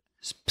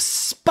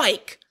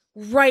spike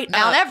right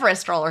Mount up.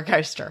 Everest roller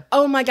coaster.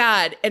 Oh my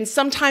God. And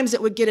sometimes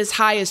it would get as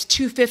high as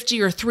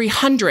 250 or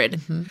 300.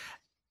 Mm-hmm.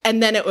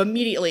 And then it would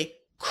immediately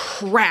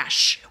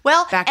crash.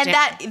 Well, back and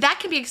down. that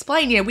can be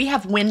explained. We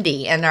have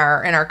Wendy in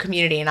our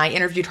community, and I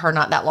interviewed her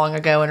not that long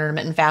ago in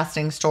Intermittent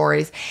Fasting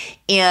Stories.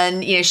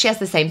 And she has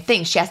the same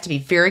thing. She has to be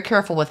very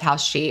careful with how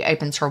she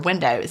opens her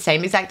window.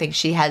 Same exact thing.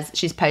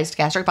 She's post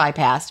gastric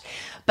bypassed,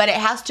 but it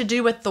has to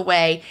do with the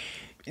way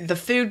the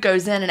food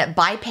goes in and it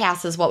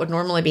bypasses what would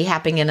normally be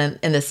happening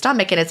in the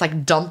stomach, and it's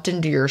like dumped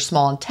into your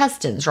small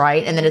intestines,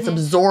 right? And then it's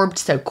absorbed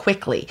so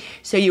quickly.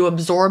 So you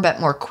absorb it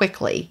more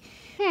quickly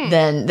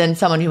than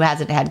someone who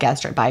hasn't had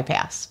gastric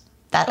bypass.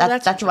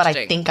 That's what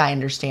I think I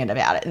understand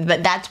about it.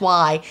 But that's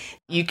why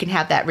you can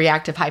have that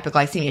reactive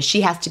hypoglycemia.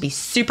 She has to be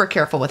super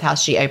careful with how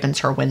she opens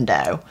her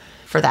window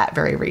for that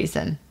very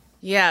reason.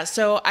 Yeah.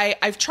 So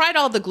I've tried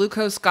all the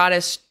Glucose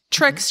Goddess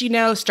tricks,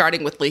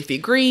 starting with leafy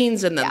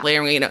greens and then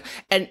layering,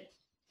 and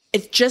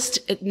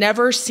it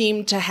never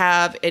seemed to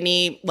have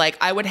any, like,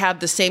 I would have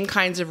the same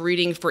kinds of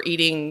reading for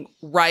eating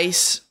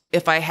rice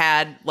if I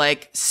had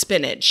like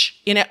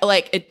spinach,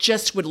 like it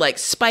just would like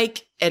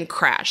spike and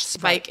crash.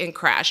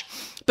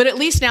 But at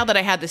least now that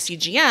I had the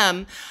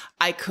CGM,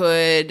 I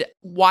could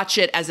watch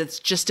it as it's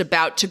just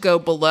about to go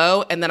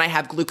below. And then I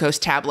have glucose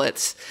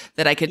tablets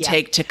that I could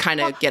take to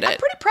kind of get it. I'm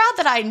pretty proud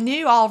that I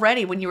knew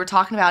already when you were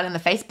talking about in the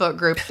Facebook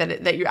group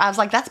I was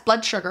like, that's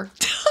blood sugar.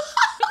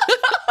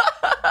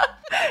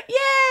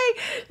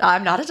 Yay!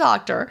 I'm not a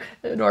doctor,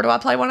 nor do I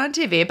play one on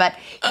TV. But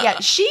yeah,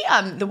 she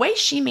the way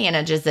she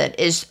manages it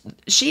is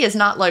she is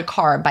not low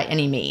carb by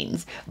any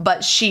means,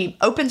 but she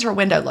opens her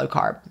window low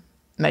carb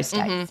most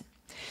days.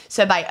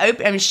 So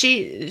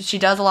she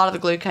does a lot of the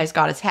Glucose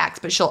Goddess hacks,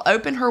 but she'll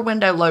open her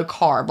window low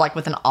carb, like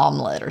with an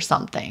omelet or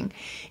something,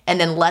 and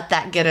then let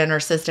that get in her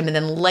system. And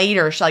then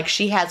later,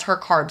 she has her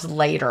carbs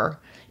later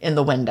in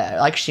the window.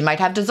 Like she might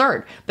have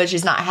dessert, but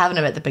she's not having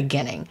them at the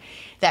beginning.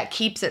 That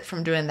keeps it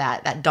from doing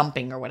that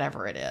dumping or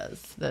whatever it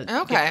is.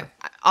 Okay.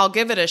 I'll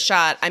give it a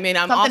shot. I mean,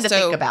 something to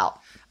think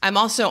about. I'm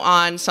also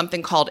on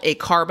something called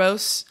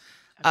acarbose,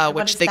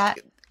 which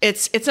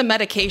it's a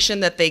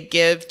medication that they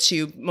give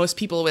to most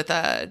people with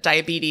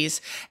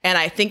diabetes. And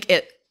I think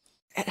it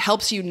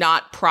helps you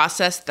not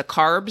process the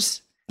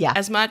carbs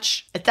as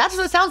much. That's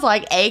what it sounds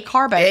like.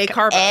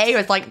 Acarbose. A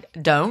is like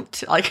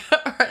don't. Like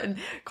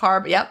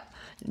carb. Yep.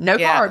 No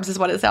carbs is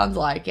what it sounds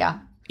like. Yeah.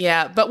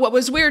 Yeah, but what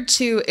was weird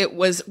too, it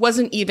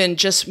wasn't even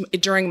just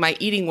during my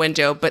eating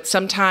window, but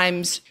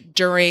sometimes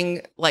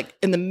during, like,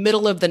 in the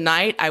middle of the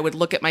night, I would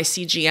look at my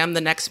CGM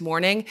the next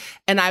morning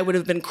and I would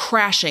have been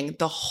crashing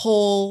the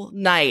whole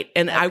night,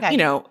 and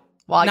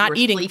while not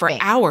eating sleeping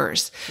for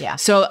hours. Yeah.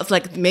 So it's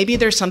like maybe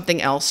there's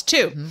something else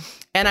too. Mm-hmm.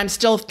 And I'm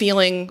still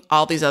feeling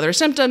all these other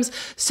symptoms.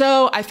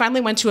 So I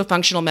finally went to a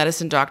functional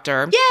medicine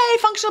doctor. Yay,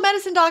 functional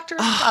medicine doctors.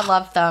 I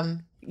love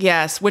them.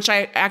 Yes, which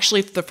I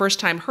actually the first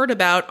time heard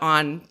about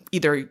on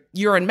either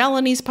your and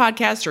Melanie's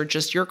podcast or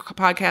just your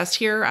podcast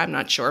here. I'm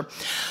not sure.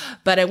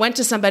 But I went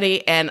to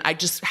somebody and I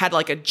just had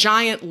like a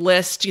giant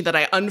list that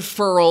I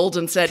unfurled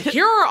and said,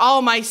 here are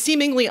all my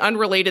seemingly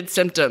unrelated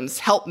symptoms.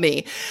 Help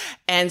me.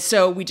 And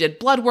so we did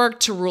blood work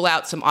to rule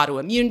out some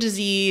autoimmune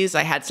disease.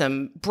 I had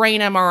some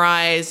brain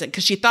MRIs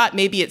because she thought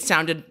maybe it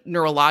sounded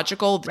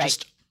neurological,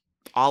 just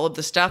all of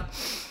the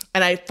stuff.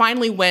 And I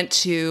finally went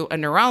to a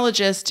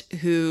neurologist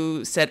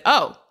who said,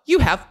 oh, you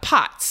have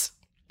POTS.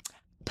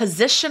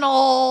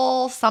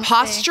 Positional something?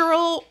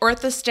 Postural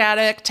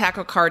orthostatic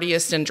tachycardia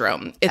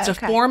syndrome. It's a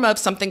form of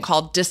something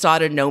called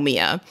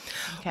dysautonomia,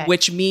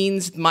 which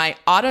means my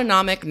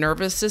autonomic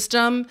nervous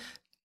system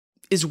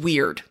is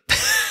weird.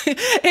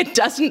 It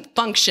doesn't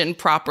function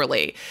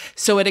properly.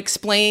 So it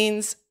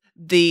explains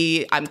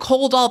I'm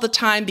cold all the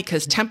time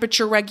because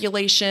temperature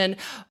regulation.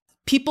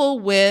 People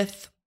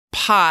with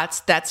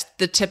POTS, that's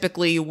the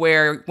typically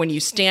where when you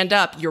stand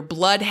up, your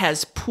blood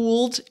has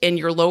pooled in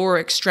your lower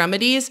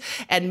extremities.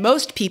 And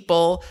most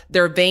people,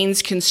 their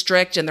veins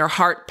constrict and their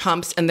heart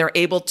pumps and they're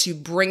able to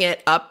bring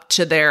it up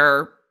to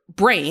their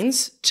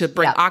brains to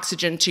bring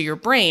oxygen to your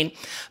brain.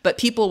 But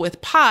people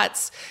with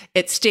POTS,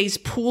 it stays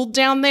pooled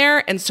down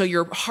there. And so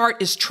your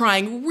heart is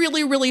trying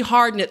really, really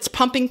hard and it's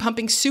pumping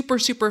super,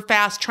 super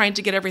fast, trying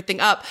to get everything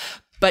up.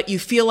 But you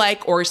feel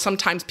like, or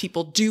sometimes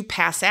people do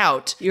pass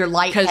out. You're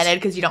lightheaded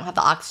because you don't have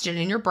the oxygen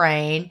in your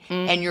brain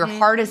and your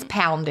heart is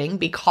pounding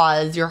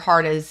because your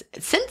heart is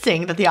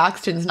sensing that the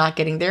oxygen is not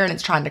getting there and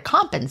it's trying to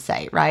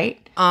compensate,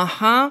 right?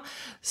 Uh-huh.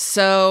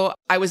 So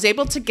I was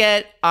able to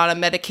get on a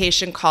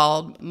medication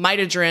called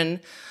Mitodrin,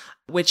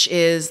 which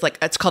is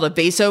it's called a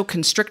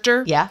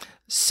vasoconstrictor. Yeah.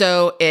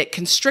 So it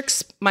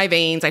constricts my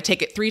veins. I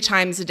take it 3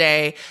 times a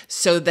day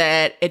so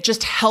that it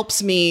just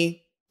helps me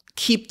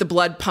keep the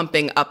blood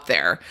pumping up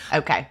there.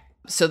 Okay.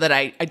 So that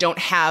I don't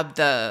have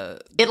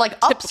it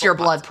ups your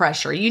blood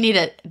pressure. You need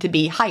it to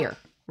be higher.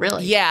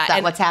 Really? Yeah. Is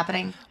that what's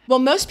happening? Well,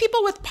 most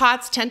people with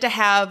POTS tend to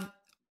have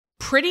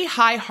pretty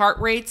high heart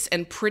rates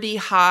and pretty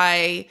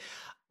high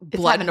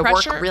blood having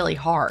pressure. To work really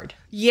hard.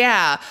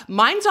 Yeah.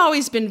 Mine's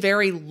always been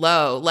very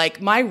low.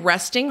 Like my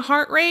resting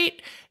heart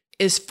rate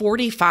is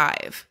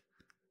 45.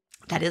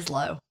 That is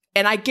low.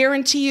 And I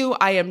guarantee you,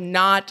 I am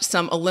not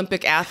some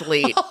Olympic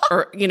athlete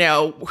or,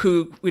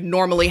 who would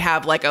normally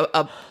have like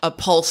a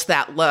pulse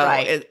that low.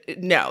 Right.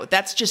 No,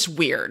 that's just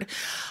weird.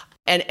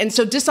 And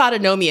so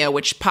dysautonomia,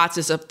 which POTS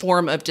is a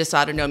form of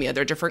dysautonomia,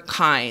 there are different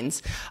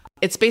kinds.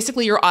 It's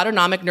basically your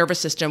autonomic nervous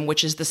system,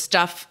 which is the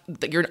stuff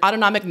that your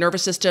autonomic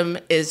nervous system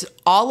is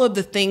all of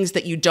the things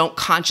that you don't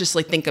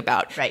consciously think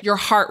about. Right. Your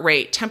heart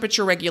rate,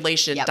 temperature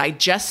regulation,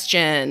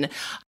 digestion,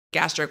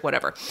 gastric,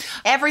 whatever.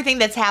 Everything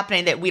that's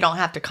happening that we don't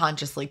have to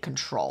consciously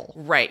control.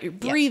 Right. Your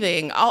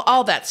breathing,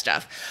 all that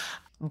stuff.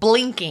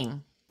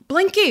 Blinking,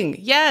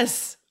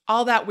 yes.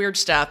 All that weird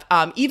stuff.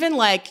 Even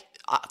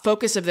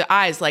focus of the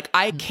eyes. Like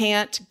I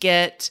can't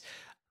get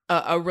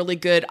a really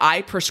good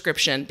eye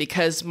prescription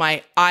because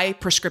my eye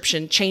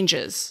prescription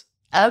changes.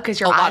 Oh, because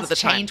your eyes change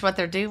change what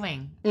they're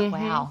doing. Mm-hmm.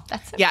 Wow.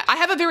 Yeah, I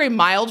have a very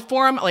mild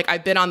form. Like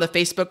I've been on the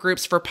Facebook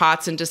groups for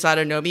POTS and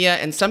dysautonomia,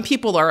 and some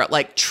people are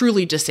like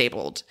truly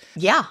disabled.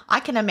 Yeah, I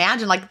can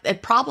imagine. Like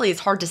it probably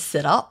is hard to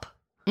sit up.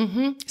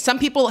 Mm-hmm. Some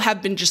people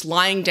have been just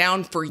lying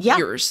down for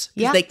years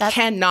because they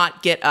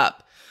cannot get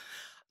up.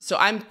 So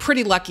I'm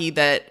pretty lucky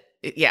that,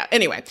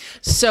 anyway.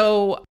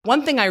 So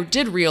one thing I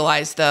did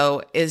realize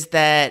though is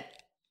that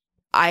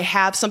I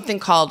have something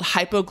called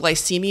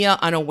hypoglycemia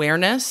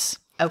unawareness.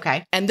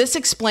 Okay. And this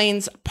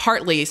explains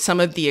partly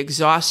some of the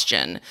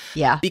exhaustion.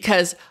 Yeah.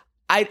 Because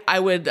I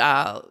would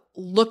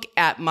look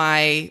at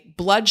my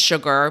blood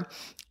sugar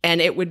and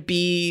it would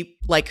be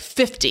like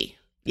 50.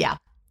 Yeah.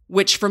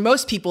 Which for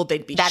most people,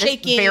 they'd be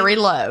shaking. Is very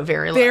low,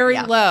 very low.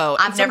 Very low.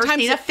 I've never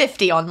seen a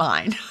 50 on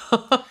mine.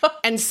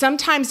 And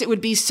sometimes it would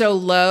be so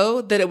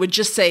low that it would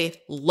just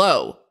say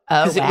low.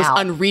 Because it was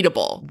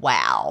unreadable.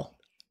 Wow.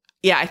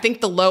 Yeah, I think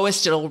the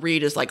lowest it'll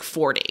read is like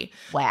 40.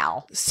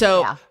 Wow.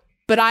 So,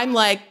 but I'm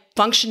like,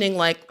 functioning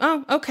like,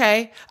 oh,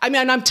 okay. I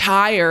mean, I'm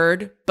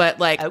tired,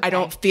 but I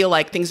don't feel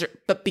like things are,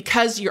 but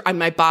because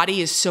my body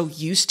is so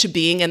used to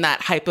being in that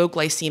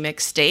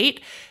hypoglycemic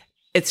state,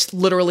 it's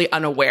literally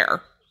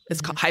unaware. It's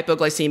called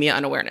hypoglycemia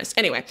unawareness.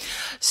 Anyway,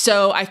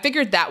 so I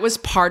figured that was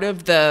part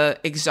of the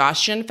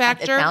exhaustion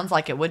factor. It sounds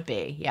like it would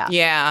be. Yeah.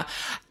 Yeah.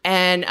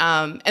 And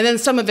then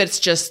some of it's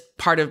just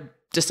part of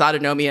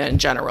dysautonomia in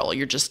general.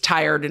 You're just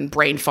tired and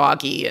brain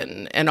foggy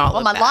and all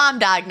of that. Well, my Lyme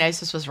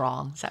diagnosis was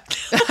wrong. So.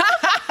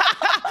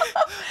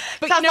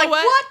 But you know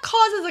what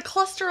causes a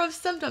cluster of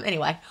symptoms?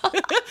 Anyway.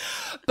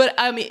 But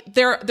I mean,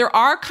 there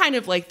are kind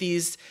of like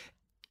these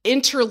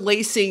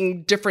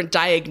interlacing different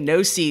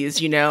diagnoses,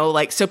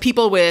 so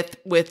people with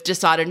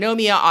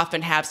dysautonomia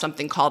often have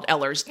something called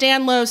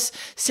Ehlers-Danlos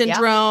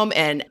syndrome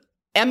and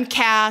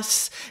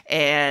MCAS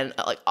and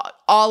like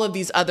all of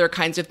these other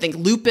kinds of things.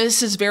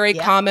 Lupus is very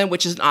common,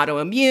 which is an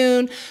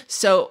autoimmune.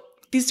 So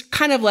these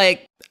kind of I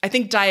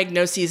think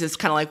diagnoses is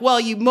kind of like, well,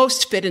 you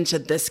most fit into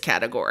this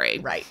category.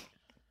 Right.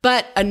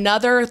 But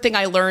another thing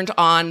I learned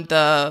on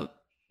the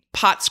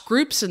POTS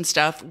groups and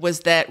stuff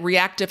was that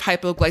reactive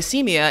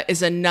hypoglycemia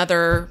is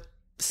another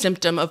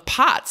symptom of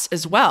POTS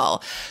as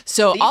well.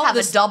 So you all have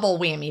this a double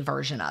whammy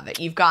version of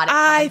it. You've got it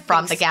coming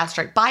from the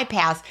gastric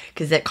bypass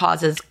because it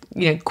causes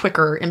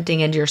quicker emptying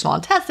into your small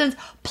intestines.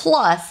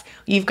 Plus,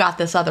 you've got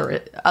this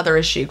other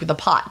issue with the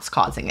POTS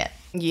causing it.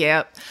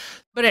 Yep.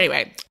 But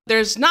anyway,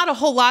 there's not a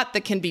whole lot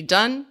that can be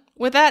done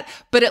with that,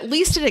 but at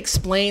least it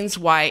explains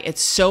why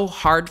it's so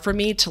hard for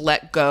me to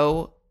let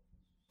go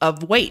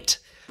of weight.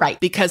 Right.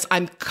 Because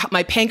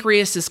my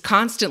pancreas is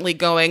constantly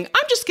going,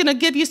 I'm just going to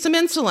give you some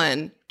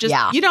insulin.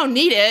 You don't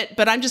need it,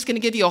 but I'm just going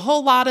to give you a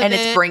whole lot of it. And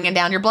it's bringing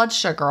down your blood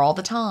sugar all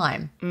the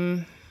time.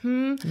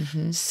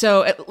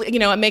 So,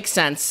 it makes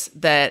sense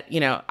that,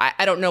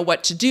 I don't know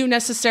what to do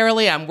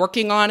necessarily. I'm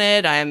working on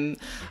it.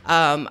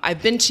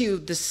 I've been to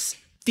this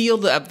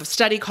field of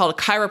study called a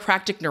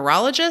chiropractic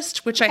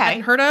neurologist, which I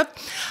hadn't heard of.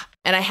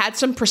 And I had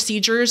some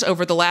procedures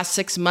over the last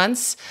 6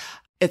 months.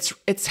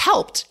 It's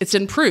helped. It's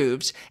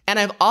improved. And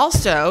I've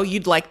also,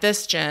 you'd like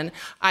this, Jen,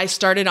 I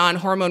started on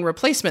hormone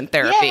replacement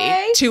therapy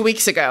 2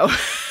 weeks ago.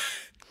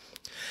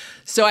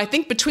 So I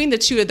think between the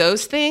two of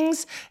those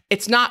things,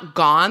 it's not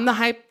gone, the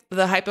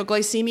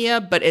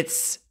hypoglycemia, but it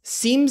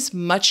seems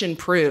much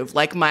improved.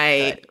 Like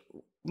my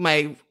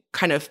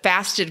kind of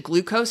fasted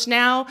glucose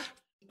now,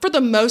 for the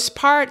most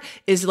part,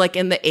 is like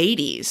in the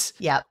 80s.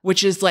 Yep.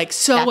 Which is like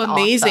so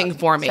amazing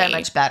for me. So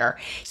much better.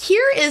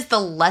 Here is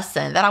the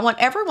lesson that I want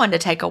everyone to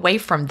take away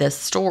from this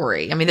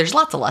story. I mean, there's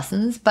lots of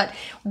lessons, but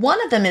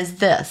one of them is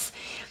this.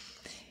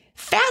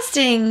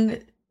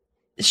 Fasting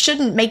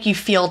shouldn't make you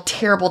feel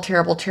terrible,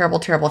 terrible, terrible,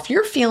 terrible. If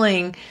you're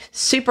feeling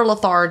super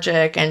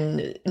lethargic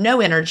and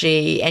no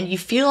energy and you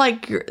feel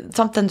like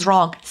something's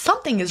wrong,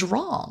 something is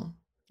wrong.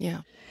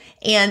 Yeah.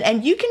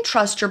 And you can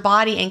trust your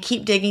body and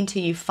keep digging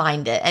till you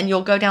find it. And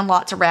you'll go down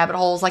lots of rabbit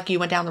holes, like you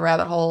went down the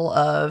rabbit hole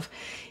of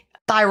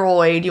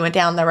thyroid, you went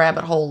down the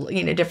rabbit hole,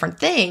 different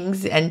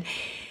things.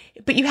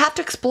 But you have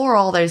to explore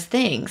all those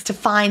things to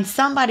find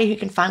somebody who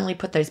can finally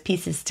put those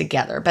pieces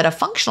together. But a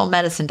functional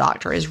medicine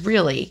doctor is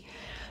really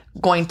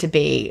going to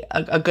be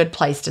a good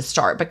place to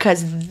start,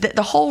 because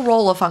the whole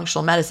role of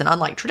functional medicine,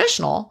 unlike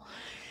traditional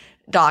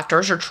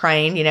doctors, are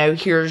trained,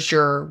 here's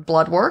your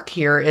blood work,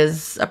 here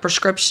is a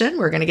prescription,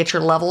 we're going to get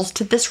your levels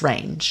to this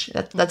range.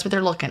 That's what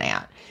they're looking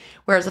at.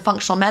 Whereas a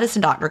functional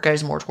medicine doctor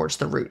goes more towards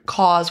the root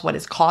cause, what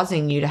is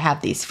causing you to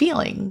have these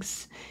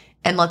feelings,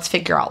 and let's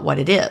figure out what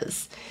it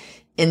is,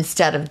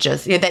 instead of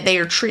just that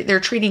they're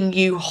treating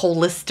you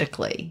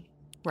holistically.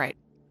 Right.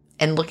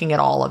 And looking at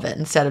all of it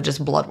instead of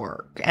just blood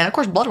work. And of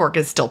course, blood work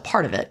is still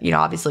part of it.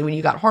 Obviously, when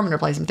you got hormone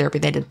replacement therapy,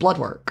 they did blood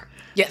work.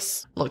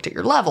 Yes. Looked at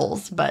your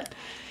levels. But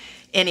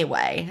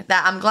anyway,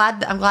 I'm glad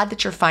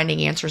that you're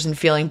finding answers and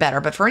feeling better.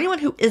 But for anyone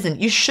who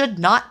isn't, you should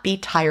not be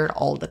tired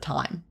all the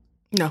time.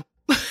 No.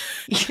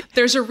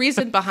 There's a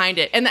reason behind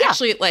it. And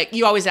actually, like,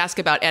 you always ask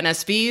about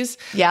NSVs.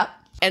 Yep.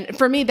 And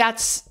for me,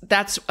 that's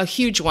a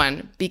huge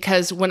one,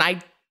 because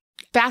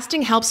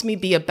fasting helps me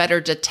be a better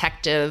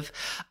detective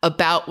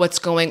about what's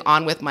going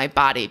on with my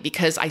body,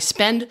 because I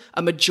spend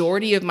a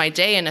majority of my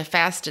day in a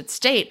fasted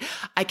state.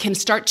 I can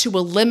start to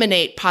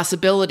eliminate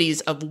possibilities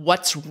of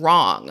what's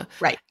wrong.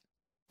 Right.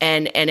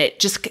 And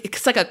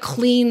it's like a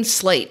clean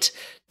slate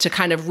to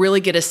kind of really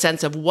get a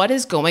sense of what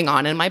is going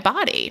on in my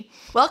body.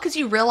 Well, because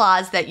you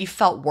realize that you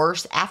felt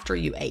worse after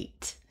you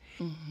ate.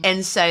 Mm-hmm.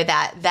 And so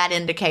that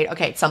indicate,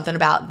 okay, something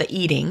about the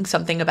eating,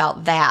 something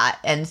about that.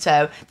 And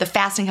so the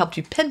fasting helped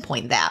you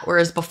pinpoint that.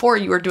 Whereas before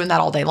you were doing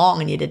that all day long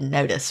and you didn't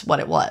notice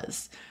what it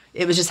was.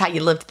 It was just how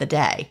you lived the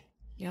day.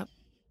 Yep.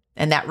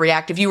 And that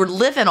reactive, you were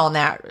living on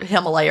that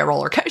Himalaya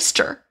roller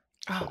coaster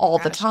all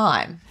the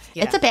time.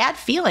 Yeah. It's a bad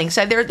feeling.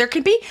 So there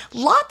could be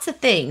lots of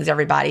things,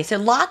 everybody. So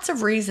lots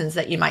of reasons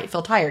that you might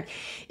feel tired.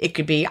 It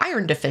could be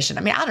iron deficient.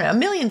 I mean, I don't know, a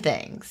million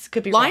things.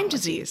 Could be Lyme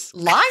disease.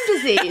 Lyme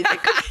disease.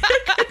 It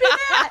could be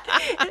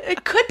that.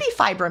 It could be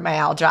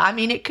fibromyalgia. I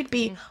mean, it could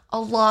be a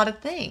lot of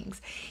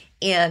things.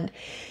 And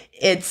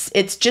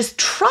it's just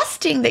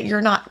trusting that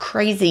you're not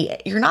crazy.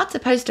 You're not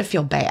supposed to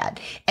feel bad.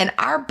 And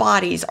our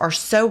bodies are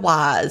so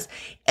wise,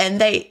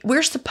 and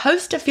we're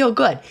supposed to feel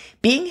good.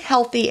 Being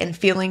healthy and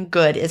feeling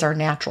good is our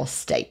natural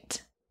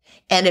state.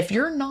 And if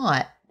you're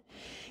not,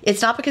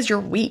 it's not because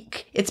you're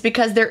weak. It's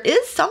because there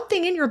is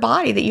something in your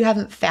body that you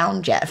haven't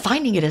found yet.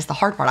 Finding it is the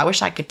hard part. I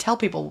wish I could tell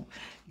people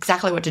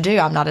exactly what to do.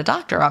 I'm not a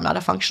doctor. I'm not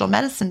a functional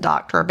medicine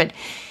doctor. But,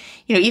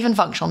 even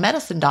functional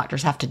medicine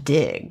doctors have to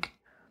dig.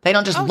 They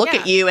don't just look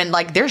at you and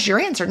like, there's your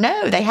answer.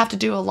 No, they have to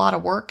do a lot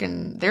of work,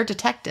 and they're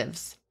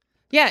detectives.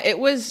 Yeah, it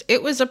was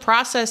a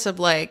process of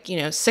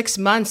 6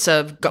 months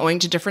of going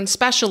to different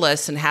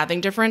specialists and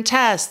having different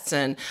tests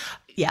and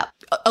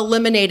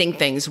eliminating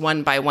things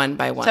one by one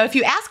by one. So if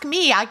you ask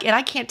me, and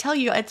I can't tell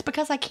you, it's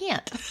because I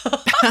can't.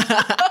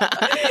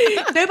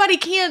 Nobody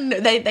can.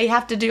 They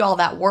have to do all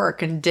that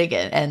work and dig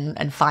it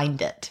and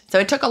find it. So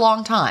it took a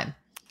long time.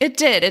 It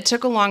did. It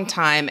took a long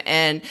time.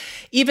 And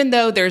even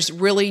though there's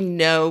really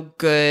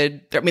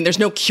there's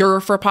no cure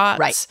for POTS.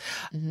 Right.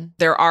 Mm-hmm.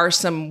 There are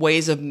some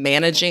ways of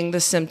managing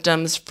the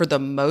symptoms for the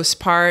most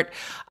part.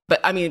 But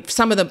I mean,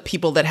 some of the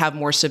people that have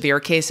more severe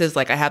cases,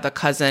 like I have a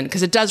cousin,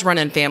 because it does run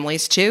in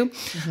families too.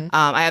 Mm-hmm.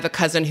 I have a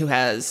cousin who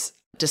has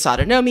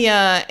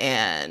dysautonomia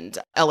and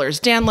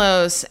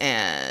Ehlers-Danlos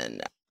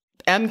and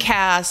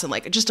MCAS and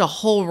like just a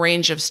whole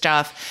range of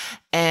stuff.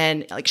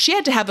 And like she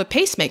had to have a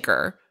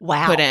pacemaker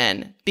put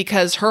in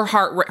because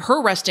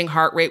her resting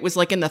heart rate was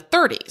like in the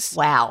 30s.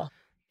 Wow.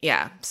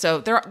 Yeah. So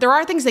there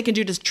are things they can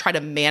do to try to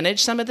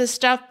manage some of this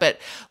stuff, but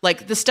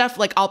like the stuff,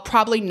 like I'll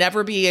probably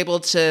never be able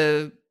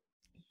to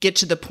get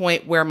to the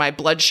point where my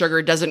blood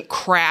sugar doesn't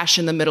crash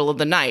in the middle of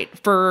the night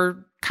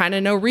for kind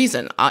of no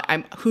reason.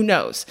 Who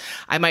knows?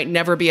 I might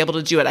never be able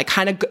to do it.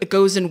 It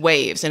goes in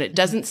waves, and it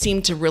doesn't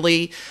seem to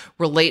really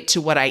relate to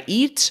what I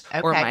eat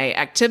or my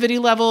activity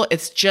level.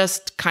 It's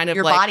just kind of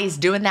your body's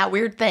doing that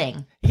weird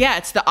thing. Yeah,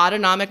 it's the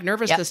autonomic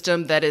nervous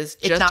system that is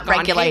just not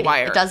regulating.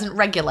 Haywire. It doesn't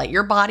regulate.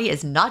 Your body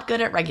is not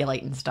good at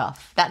regulating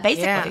stuff. That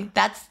basically,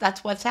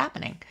 that's what's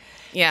happening.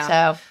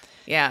 Yeah.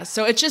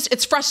 So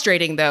it's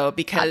frustrating though,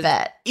 because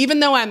even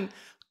though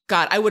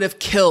I would have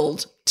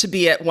killed to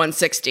be at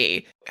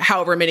 160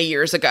 however many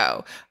years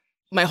ago,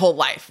 my whole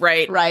life,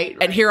 right? Right.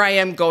 And here I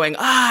am going,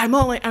 I'm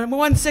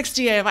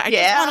 160. I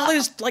just want to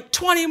lose like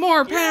 20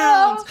 more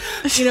pounds,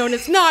 and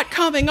it's not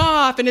coming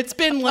off. And it's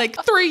been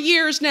like 3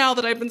 years now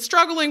that I've been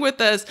struggling with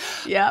this.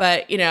 Yeah.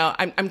 But,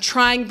 I'm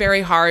trying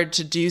very hard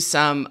to do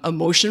some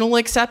emotional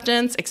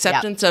acceptance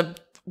of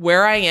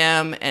where I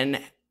am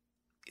and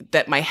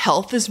that my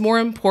health is more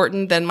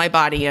important than my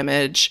body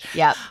image.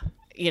 Yep.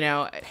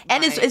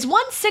 And is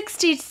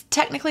 160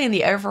 technically in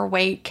the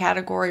overweight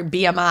category,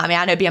 BMI? I mean,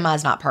 I know BMI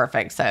is not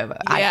perfect, so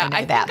I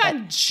know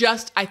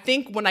that. I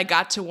think when I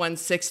got to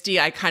 160,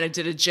 I kind of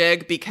did a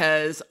jig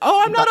because,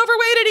 I'm not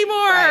overweight anymore.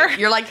 Right.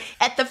 You're like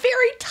at the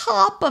very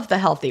top of the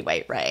healthy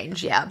weight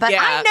range. Yeah. But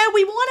I know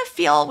we want to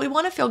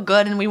feel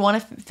good, and we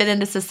want to fit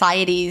into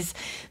society's,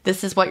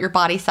 this is what your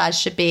body size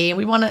should be.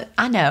 And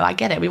I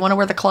get it. We want to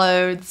wear the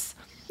clothes.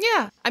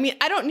 Yeah. I mean,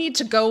 I don't need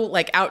to go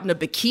like out in a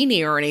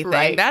bikini or anything.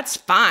 Right. That's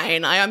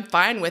fine. I am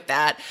fine with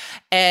that.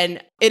 And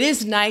it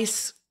is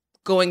nice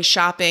going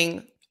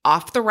shopping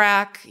off the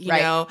rack, you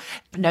know.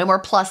 No more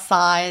plus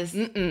size.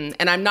 And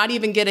I'm not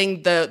even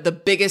getting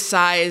the biggest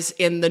size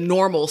in the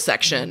normal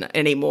section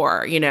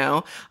anymore,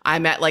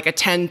 I'm at like a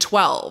 10,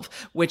 12,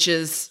 which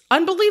is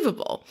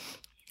unbelievable.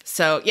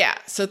 So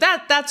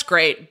that's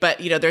great. But,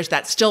 there's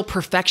that still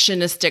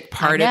perfectionistic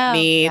part of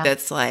me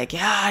that's like,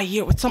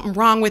 what's something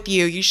wrong with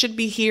you? You should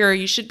be here.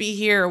 You should be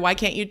here. Why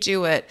can't you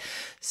do it?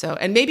 So,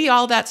 and maybe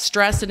all that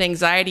stress and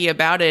anxiety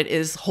about it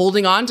is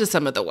holding on to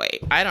some of the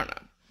weight. I don't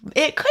know.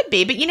 It could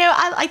be. But,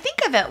 I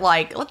think of it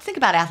like, let's think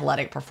about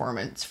athletic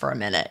performance for a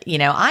minute.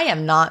 I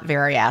am not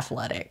very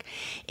athletic.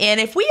 And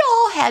if we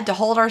all had to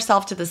hold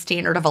ourselves to the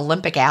standard of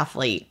Olympic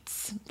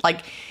athletes,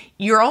 like,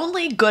 you're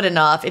only good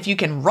enough if you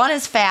can run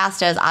as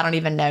fast as, I don't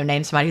even know,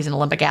 name somebody who's an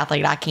Olympic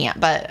athlete. I can't.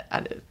 But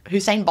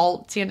Usain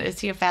Bolt, is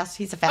he a fast?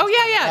 He's a fast. Oh,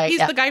 yeah. Right?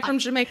 He's the guy from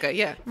Jamaica.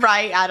 Yeah.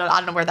 Right. I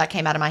don't know where that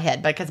came out of my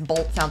head, because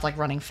Bolt sounds like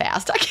running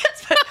fast, I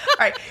guess. But, all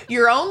right.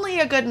 You're only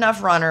a good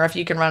enough runner if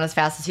you can run as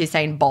fast as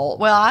Usain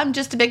Bolt. Well, I'm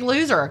just a big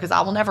loser because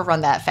I will never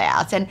run that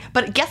fast.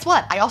 But guess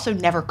what? I also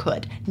never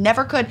could.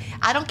 Never could.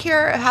 I don't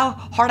care how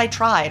hard I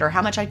tried or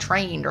how much I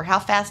trained or how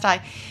fast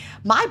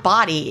my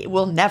body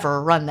will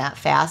never run that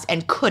fast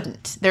and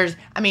couldn't. We're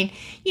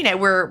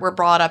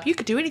brought up, you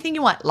could do anything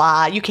you want.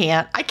 Lie, you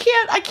can't. I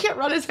can't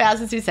run as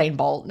fast as Usain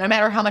Bolt, no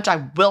matter how much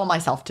I will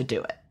myself to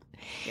do it.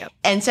 Yep.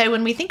 And so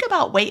when we think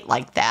about weight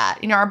like that,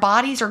 our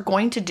bodies are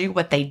going to do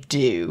what they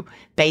do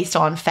based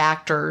on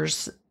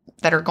factors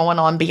that are going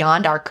on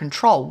beyond our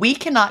control. We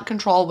cannot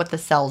control what the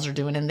cells are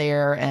doing in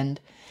there, and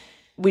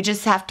we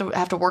just have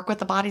to work with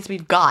the bodies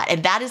we've got.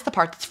 And that is the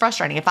part that's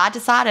frustrating. If I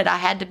decided I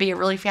had to be a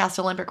really fast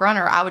Olympic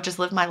runner, I would just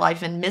live my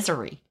life in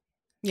misery.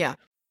 Yeah.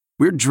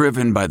 We're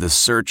driven by the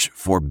search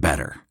for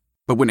better.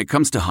 But when it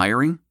comes to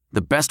hiring,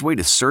 the best way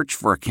to search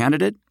for a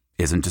candidate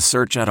isn't to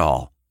search at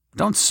all.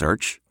 Don't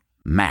search.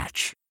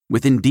 Match.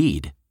 With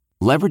Indeed.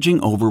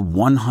 Leveraging over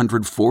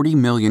 140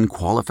 million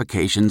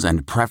qualifications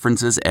and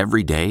preferences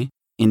every day,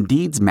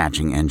 Indeed's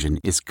matching engine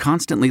is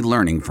constantly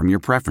learning from your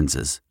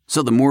preferences.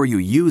 So the more you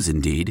use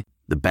Indeed,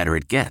 the better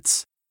it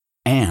gets.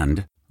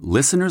 And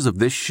listeners of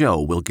this show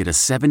will get a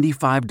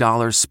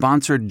 $75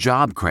 sponsored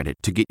job credit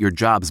to get your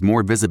jobs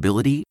more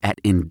visibility at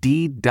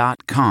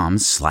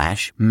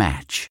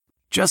Indeed.com/match.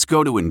 Just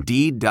go to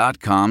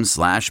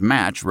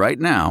Indeed.com/match right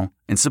now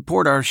and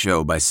support our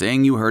show by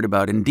saying you heard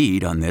about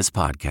Indeed on this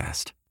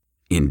podcast.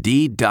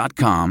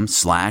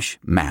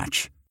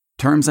 Indeed.com/match.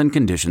 Terms and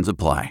conditions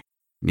apply.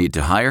 Need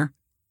to hire?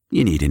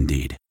 You need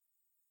Indeed.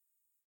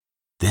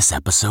 This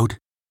episode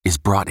is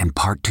brought in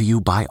part to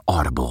you by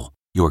Audible,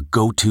 your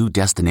go-to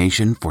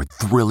destination for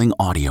thrilling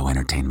audio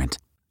entertainment.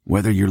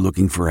 Whether you're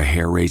looking for a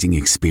hair-raising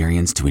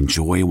experience to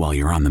enjoy while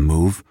you're on the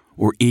move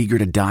or eager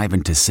to dive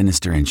into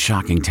sinister and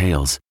shocking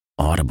tales,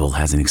 Audible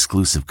has an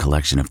exclusive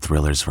collection of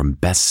thrillers from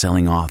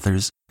best-selling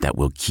authors that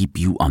will keep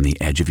you on the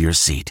edge of your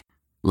seat.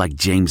 Like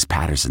James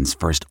Patterson's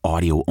first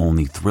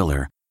audio-only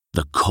thriller,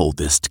 The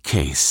Coldest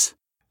Case.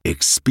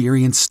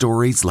 Experience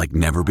stories like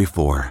never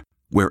before,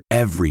 where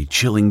every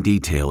chilling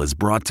detail is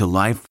brought to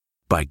life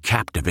by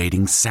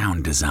captivating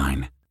sound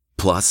design.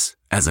 Plus,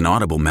 as an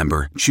Audible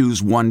member,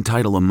 choose one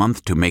title a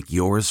month to make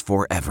yours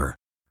forever.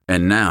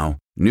 And now,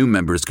 new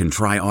members can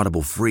try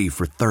Audible free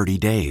for 30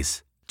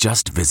 days.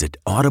 Just visit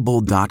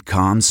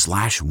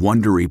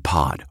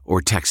audible.com/WonderyPod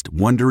or text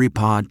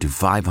WonderyPod to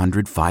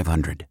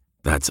 500-500.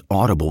 That's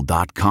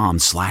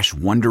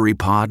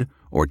audible.com/WonderyPod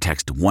or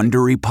text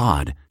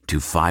WonderyPod to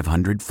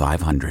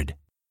 500-500.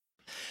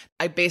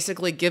 I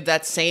basically give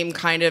that same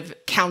kind of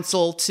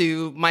counsel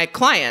to my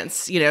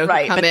clients, who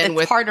Right, come but in it's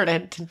with harder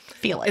to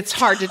feel it. It's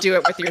hard to do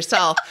it with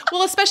yourself.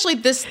 Well, especially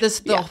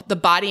the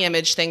body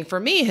image thing for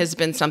me has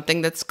been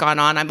something that's gone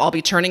on. I'll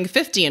be turning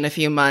 50 in a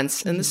few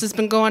months, and this has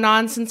been going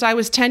on since I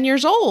was 10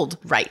 years old.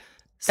 Right.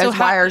 So Those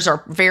wires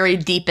are very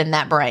deep in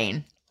that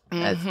brain.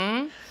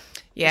 Mm-hmm.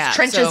 Yeah. Those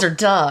trenches are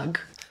dug.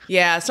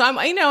 Yeah. So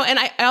and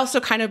I also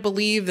kind of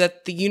believe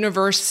that the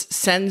universe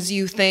sends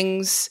you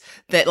things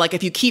that, like,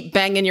 if you keep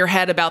banging your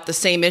head about the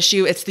same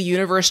issue, it's the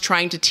universe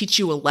trying to teach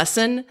you a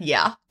lesson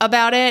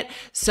about it.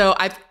 So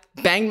I've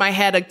banged my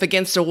head up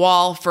against a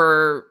wall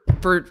for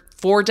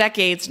 4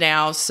 decades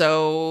now.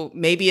 So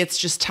maybe it's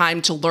just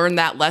time to learn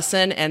that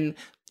lesson and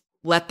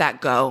let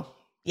that go.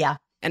 Yeah.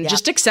 And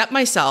just accept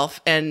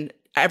myself, and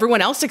everyone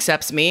else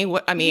accepts me.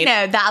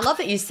 I love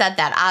that you said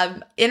that. I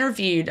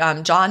interviewed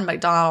John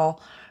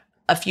McDonnell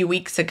a few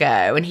weeks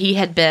ago, and he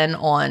had been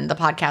on the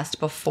podcast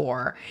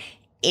before,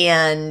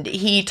 and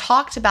he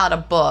talked about a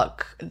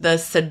book, the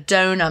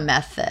Sedona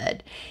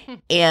Method,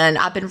 and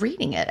I've been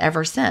reading it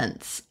ever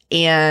since.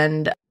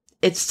 And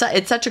it's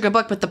such a good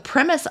book, but the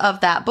premise of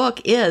that book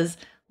is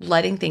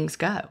letting things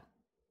go.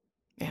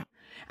 Yeah.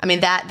 I mean,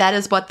 that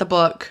is what the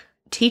book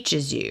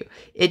teaches you.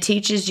 It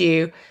teaches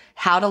you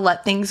how to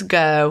let things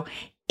go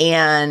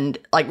and,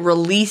 like,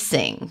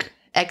 releasing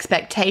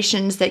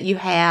expectations that you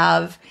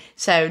have.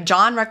 So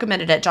John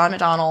recommended it, John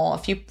McDonnell, a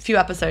few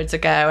episodes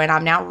ago, and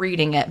I'm now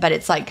reading it. But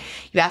it's like,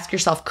 you ask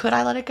yourself, could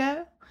I let it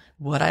go?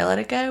 Would I let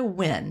it go?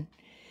 When?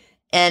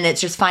 And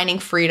it's just finding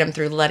freedom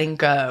through letting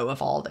go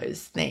of all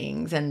those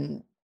things.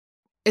 And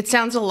it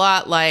sounds a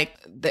lot like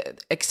the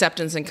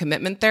acceptance and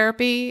commitment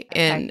therapy,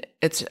 and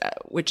it's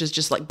which is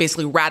just like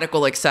basically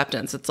radical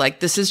acceptance. It's like,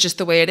 this is just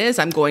the way it is.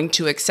 I'm going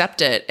to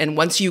accept it. And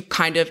once you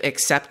kind of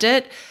accept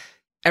it,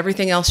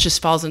 everything else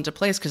just falls into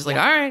place, because all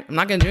right, I'm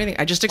not going to do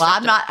anything. I just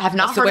accept it. I've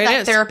not heard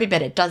that therapy,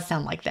 but it does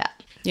sound like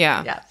that.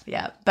 Yeah.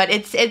 Yeah. But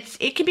it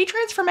can be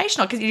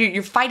transformational, because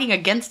you're fighting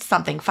against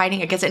something,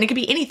 and it could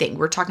be anything.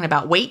 We're talking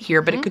about weight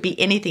here, but it could be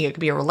anything. It could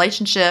be a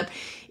relationship.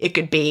 It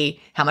could be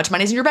how much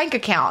money is in your bank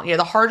account.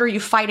 The harder you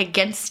fight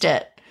against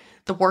it,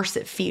 the worse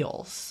it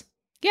feels.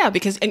 Yeah,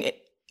 because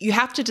you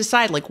have to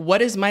decide, like,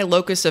 what is my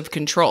locus of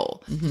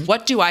control? Mm-hmm.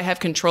 What do I have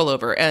control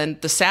over?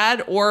 And the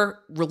sad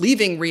or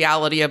relieving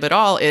reality of it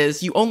all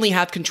is you only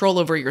have control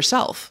over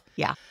yourself.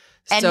 Yeah.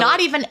 And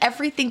not even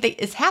everything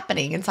that is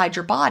happening inside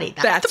your body.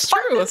 That's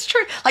true. That's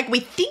true. Like, we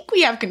think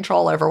we have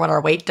control over what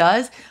our weight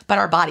does, but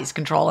our body's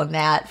controlling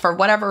that. For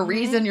whatever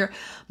reason,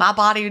 my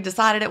body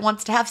decided it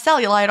wants to have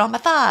cellulite on my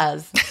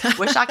thighs.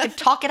 Wish I could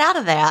talk it out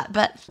of that,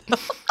 but...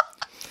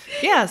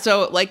 Yeah,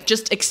 so, like,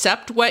 just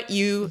accept what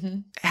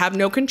you have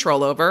no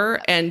control over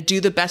and do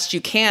the best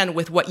you can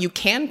with what you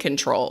can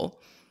control.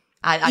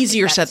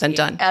 Easier said than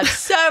done.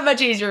 So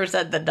much easier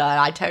said than done.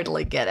 I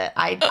totally get it.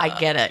 I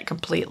get it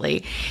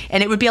completely.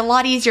 And it would be a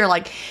lot easier,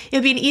 it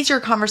would be an easier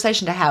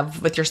conversation to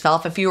have with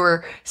yourself if you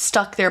were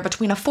stuck there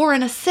between a 4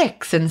 and a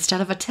 6 instead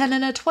of a 10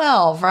 and a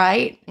 12,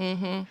 right?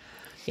 Mm-hmm.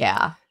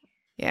 Yeah.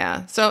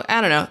 Yeah. So,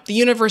 I don't know. The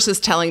universe is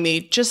telling me,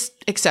 just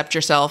accept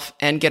yourself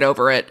and get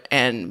over it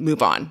and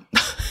move on.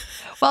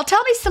 Well,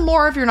 tell me some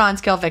more of your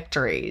non-scale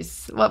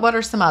victories. What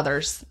are some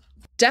others?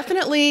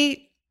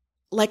 Definitely,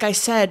 like I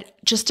said,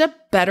 just a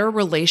better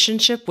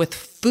relationship with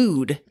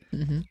food.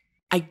 Mm-hmm.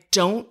 I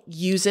don't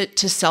use it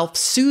to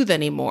self-soothe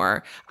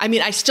anymore. I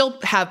mean, I still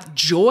have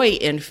joy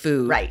in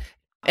food. Right.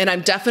 And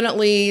I'm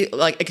definitely,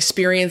 like,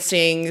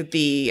 experiencing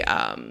the,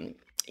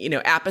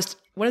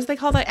 what do they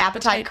call that?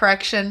 Appetite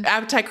correction.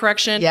 Appetite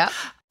correction. Yeah.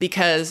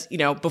 Because,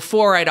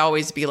 before I'd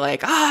always be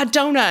like,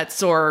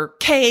 donuts or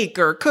cake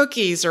or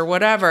cookies or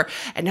whatever.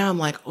 And now I'm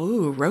like,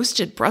 ooh,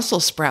 roasted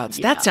Brussels sprouts.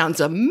 Yeah. That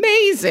sounds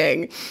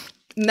amazing.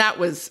 And that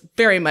was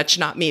very much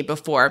not me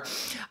before.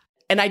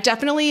 And I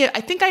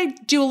think I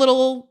do a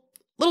little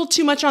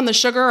too much on the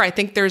sugar. I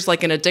think there's,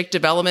 like, an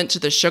addictive element to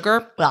the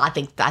sugar. Well, I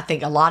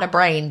think a lot of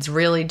brains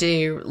really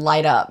do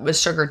light up with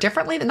sugar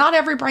differently. Not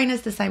every brain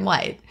is the same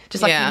way.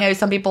 Just like,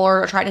 some people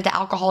are attracted to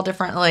alcohol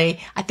differently.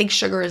 I think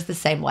sugar is the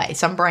same way.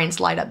 Some brains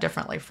light up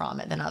differently from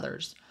it than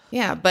others.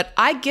 Yeah, but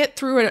I get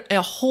through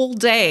a whole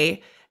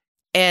day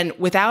and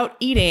without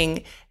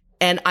eating,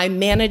 and I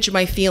manage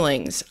my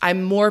feelings.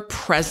 I'm more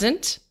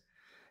present.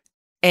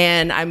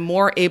 And I'm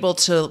more able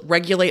to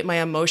regulate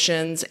my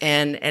emotions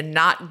and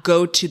not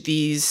go to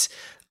these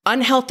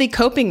unhealthy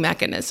coping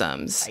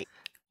mechanisms.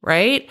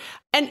 Right.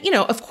 And,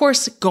 of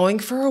course, going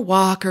for a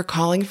walk or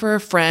calling for a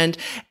friend,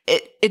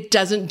 it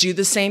doesn't do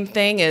the same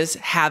thing as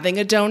having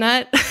a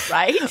donut.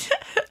 Right.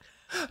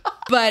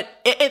 But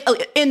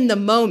in the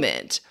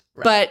moment,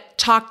 but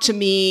talk to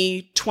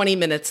me 20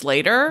 minutes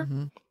later,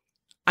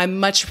 I'm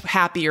much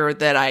happier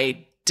that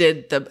I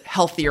did the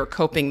healthier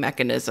coping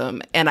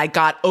mechanism and I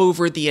got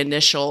over the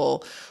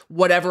initial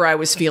whatever I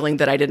was feeling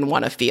that I didn't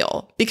want to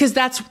feel. Because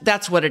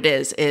that's what it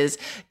is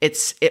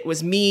it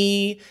was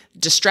me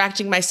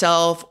distracting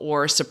myself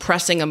or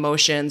suppressing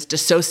emotions,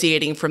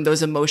 dissociating from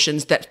those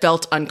emotions that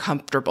felt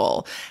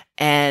uncomfortable.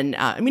 And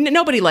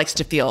nobody likes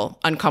to feel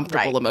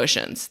uncomfortable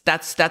emotions.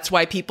 That's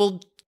why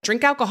people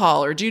drink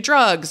alcohol or do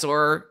drugs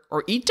or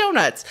eat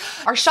donuts.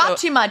 Or shop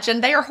too much,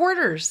 and they are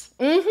hoarders.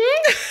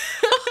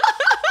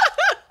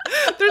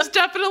 There's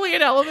definitely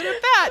an element of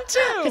that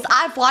too. Because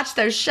I've watched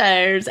those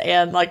shows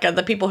and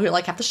the people who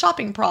have the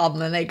shopping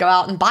problem and they go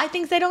out and buy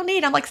things they don't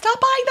need. I'm like, stop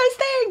buying those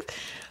things.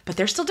 But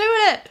they're still doing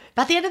it.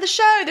 By the end of the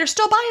show, they're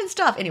still buying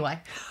stuff. Anyway.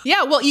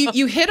 Yeah, well,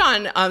 you hit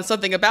on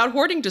something about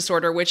hoarding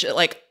disorder, which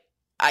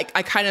I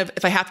kind of,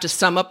 if I have to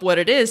sum up what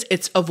it is,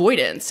 it's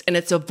avoidance. And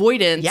it's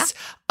avoidance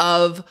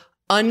of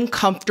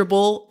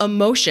uncomfortable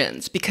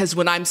emotions. Because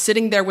when I'm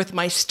sitting there with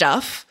my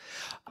stuff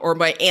or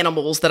my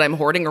animals that I'm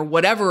hoarding or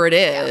whatever it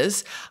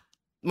is,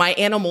 my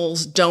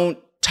animals don't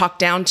talk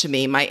down to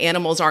me. My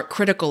animals aren't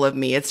critical of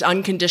me. It's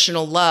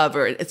unconditional love,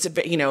 or it's,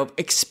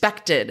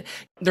 expected.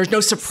 There's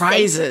no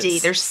surprises. Safety.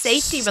 There's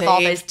safety with all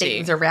those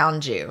things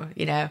around you,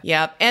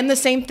 Yeah. And the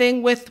same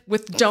thing with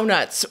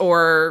donuts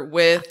or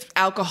with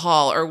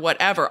alcohol or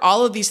whatever.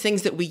 All of these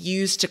things that we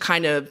use to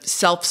kind of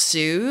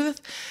self-soothe,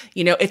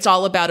 it's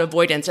all about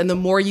avoidance. And the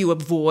more you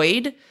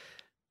avoid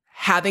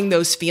having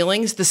those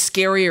feelings, the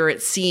scarier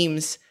it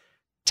seems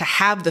to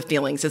have the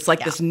feelings. It's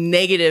like this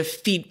negative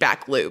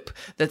feedback loop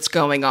that's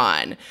going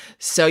on.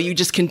 So you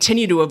just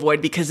continue to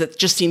avoid because it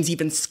just seems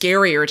even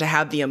scarier to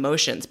have the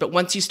emotions. But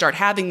once you start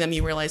having them,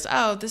 you realize,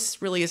 oh,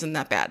 this really isn't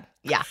that bad.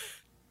 Yeah.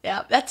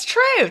 Yeah, that's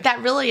true.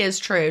 That really is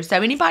true. So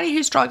anybody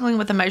who's struggling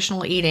with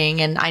emotional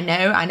eating, and I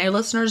know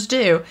listeners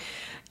do,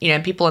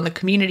 people in the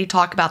community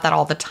talk about that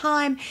all the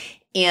time.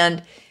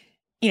 And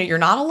you're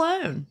not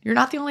alone. You're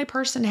not the only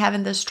person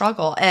having this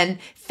struggle. And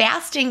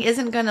fasting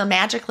isn't going to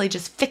magically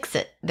just fix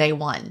it day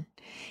one.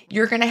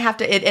 You're going to have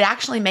to, it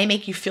actually may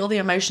make you feel the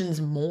emotions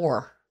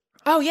more.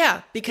 Oh,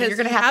 yeah. Because you're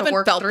going to have to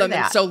work felt through them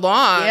that. in so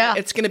long. Yeah.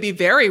 It's going to be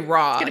very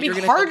raw. It's going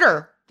to be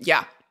harder.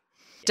 Yeah,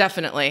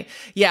 definitely.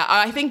 Yeah.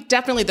 I think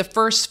definitely the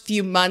first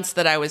few months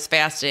that I was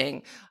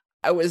fasting,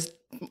 I was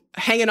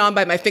hanging on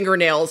by my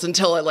fingernails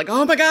until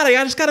oh my God, I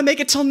just got to make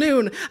it till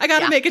noon. I got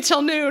to make it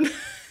till noon.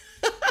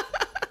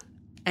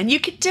 And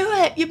you could do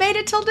it. You made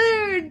it till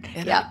noon.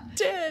 And I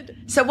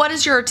did. So what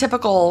does your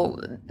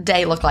typical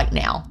day look like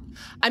now?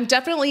 I'm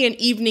definitely an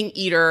evening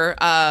eater.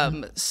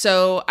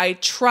 So I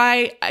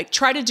try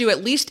to do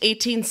at least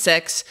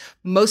 18-6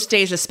 most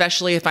days,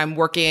 especially if I'm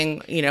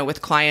working,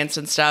 with clients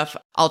and stuff.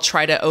 I'll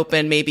try to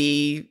open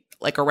maybe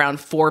around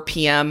 4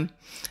 p.m.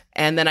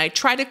 And then I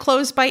try to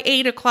close by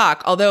 8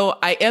 o'clock. Although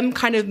I am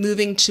kind of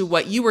moving to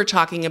what you were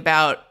talking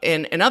about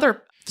in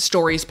other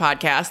stories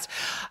podcasts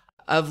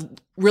of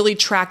really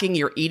tracking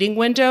your eating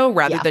window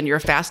rather than your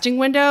fasting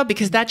window,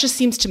 because that just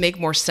seems to make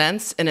more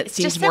sense and it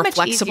seems more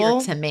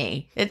flexible to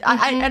me.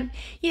 I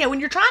when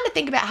you're trying to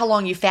think about how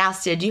long you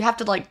fasted, you have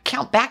to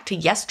count back to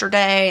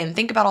yesterday and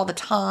think about all the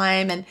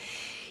time. And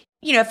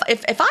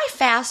if I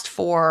fast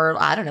for,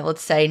 I don't know,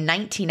 let's say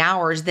 19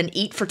 hours, then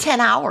eat for 10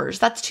 hours,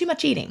 that's too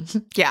much eating.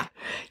 Yeah.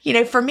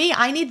 For me,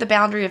 I need the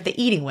boundary of the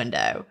eating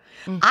window.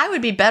 I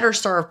would be better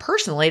served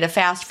personally to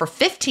fast for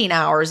 15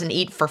 hours and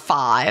eat for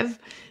 5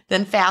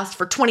 than fast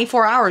for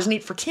 24 hours and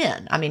eat for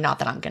 10. I mean, not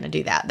that I'm going to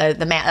do that.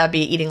 I'd be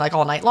eating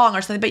all night long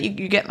or something, but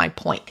you get my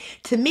point.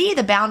 To me,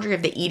 the boundary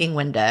of the eating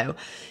window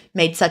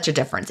made such a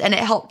difference. And it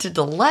helped to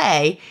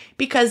delay,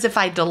 because if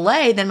I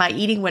delay, then my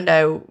eating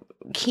window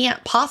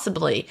can't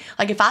possibly,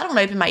 if I don't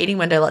open my eating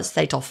window, let's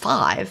say till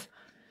 5,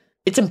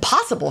 it's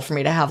impossible for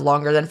me to have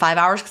longer than 5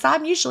 hours because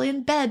I'm usually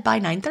in bed by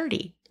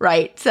 9:30.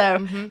 Right.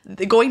 So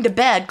going to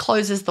bed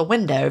closes the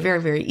window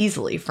very, very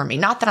easily for me.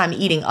 Not that I'm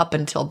eating up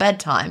until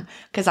bedtime,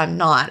 because I'm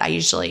not. I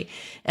usually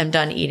am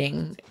done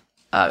eating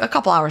a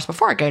couple hours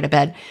before I go to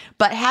bed.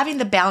 But having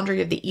the boundary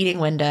of the eating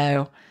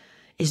window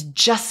is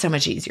just so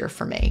much easier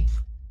for me.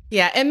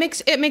 Yeah,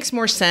 it makes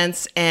more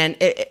sense, and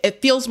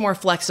it feels more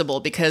flexible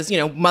because,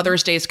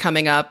 Mother's Day is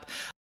coming up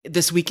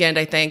this weekend,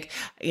 I think,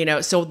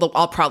 so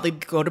I'll probably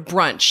go to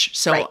brunch.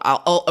 So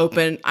I'll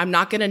open, I'm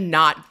not going to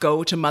not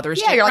go to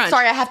Mother's Day you're brunch.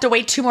 Sorry, I have to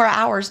wait 2 more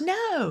hours.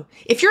 No,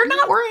 if you're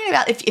not worrying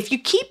about, if you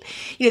keep,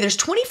 there's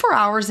 24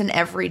 hours in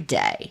every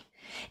day.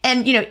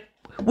 And,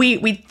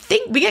 we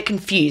think we get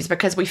confused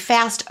because we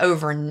fast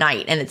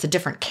overnight and it's a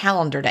different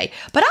calendar day.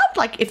 But I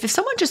would if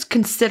someone just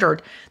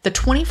considered the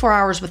 24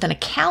 hours within a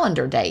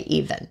calendar day,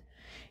 even,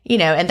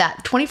 and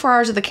that 24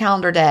 hours of the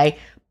calendar day,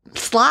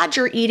 slide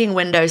your eating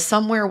window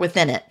somewhere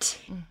within it.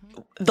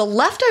 The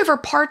leftover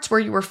parts where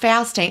you were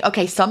fasting,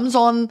 okay, some's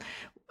on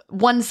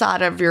one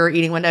side of your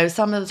eating window,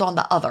 some is on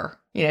the other.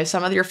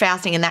 Some of your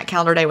fasting in that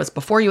calendar day was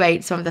before you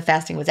ate. Some of the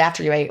fasting was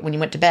after you ate when you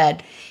went to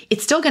bed.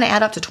 It's still going to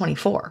add up to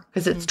 24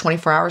 because it's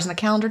 24 hours in a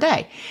calendar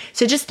day.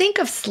 So just think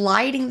of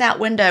sliding that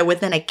window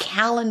within a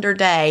calendar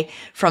day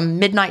from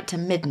midnight to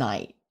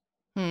midnight.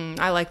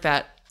 I like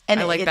that. And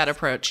I like that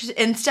approach.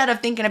 Instead of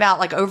thinking about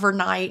like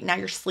overnight, now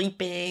you're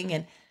sleeping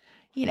and,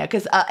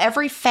 because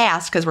every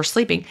fast, because we're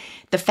sleeping,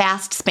 the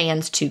fast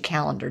spans 2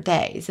 calendar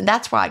days. And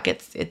that's why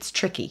it's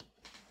tricky.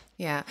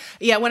 Yeah.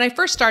 Yeah. When I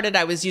first started,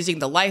 I was using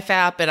the Life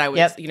app and I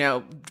was,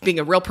 being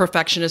a real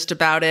perfectionist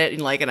about it.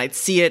 And I'd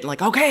see it and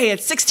like, okay,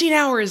 it's 16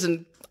 hours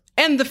and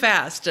end the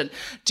fast and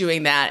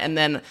doing that. And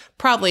then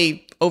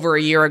probably over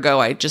a year ago,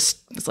 I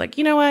just was like,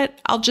 you know what?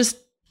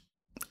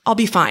 I'll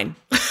be fine.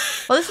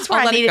 Well, this is where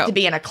I needed to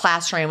be in a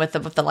classroom with a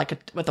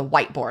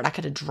whiteboard. I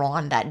could have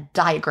drawn that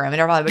diagram and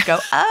everybody would go,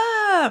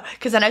 oh,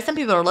 because I know some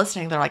people are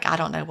listening. They're like, I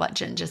don't know what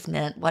Jen just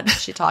meant. What is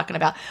she talking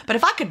about? But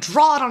if I could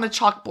draw it on a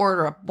chalkboard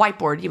or a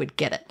whiteboard, you would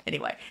get it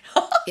anyway.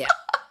 Yeah.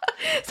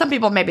 Some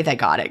people, maybe they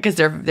got it because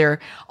they're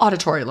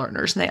auditory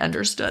learners and they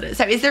understood it.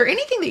 So is there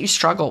anything that you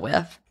struggle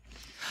with?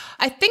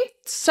 I think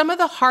some of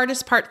the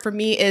hardest part for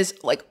me is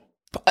like,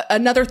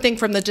 another thing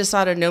from the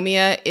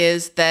dysautonomia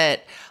is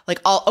that like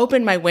I'll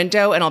open my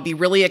window and I'll be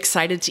really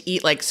excited to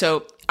eat. Like,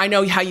 so I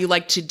know how you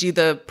like to do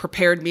the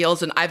prepared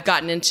meals and I've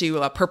gotten into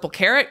a purple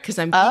carrot because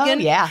I'm vegan.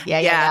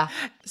 Yeah.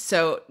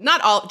 So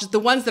not all, just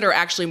the ones that are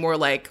actually more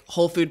like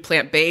whole food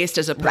plant-based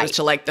as opposed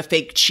to like the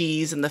fake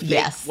cheese and the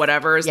fake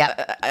whatevers.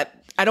 Yep.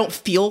 I don't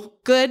feel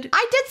good.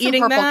 I did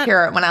some purple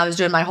carrot when I was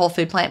doing my whole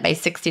food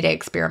plant-based 60-day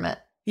experiment.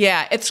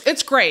 Yeah,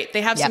 it's great.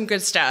 They have some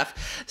good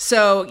stuff.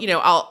 So,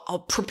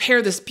 I'll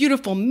prepare this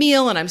beautiful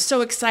meal and I'm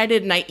so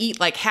excited and I eat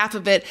like half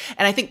of it.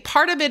 And I think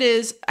part of it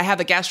is I have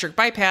a gastric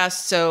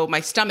bypass, so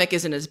my stomach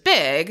isn't as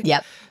big.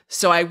 Yep.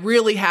 So I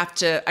probably have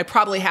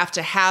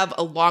to have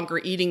a longer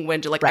eating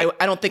window. Like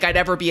I don't think I'd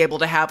ever be able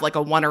to have like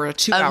a 1 or a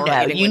 2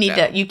 hour eating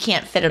window. You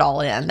can't fit it all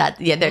in.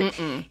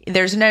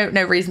 There's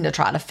no reason to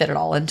try to fit it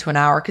all into an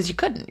hour because you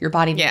couldn't. Your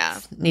body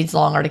needs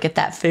longer to get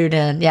that food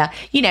in. Yeah.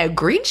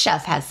 Green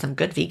Chef has some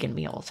good vegan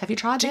meals. Have you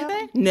tried them? Do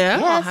they? No,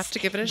 yes. I'll have to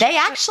give it a shot. They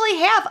actually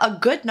have a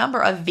good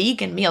number of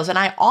vegan meals and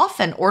I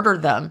often order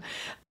them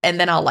and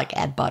then I'll like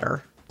add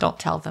butter. Don't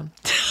tell them.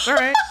 All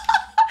right.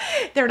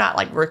 They're not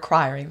like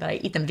requiring that I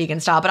eat them vegan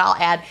style, but I'll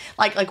add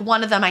like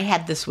one of them I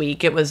had this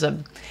week. It was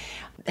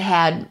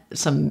had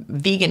some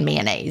vegan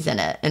mayonnaise in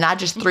it. And I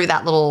just threw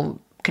that little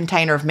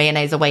container of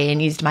mayonnaise away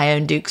and used my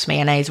own Duke's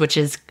mayonnaise, which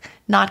is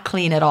not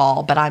clean at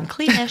all, but I'm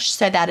cleanish.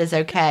 So that is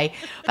okay.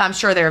 But I'm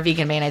sure their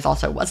vegan mayonnaise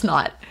also was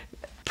not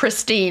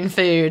pristine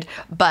food,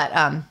 but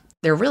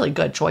they're really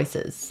good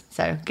choices.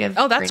 So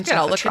that's good.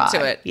 I'll look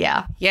into it.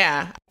 Yeah.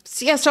 Yeah.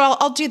 So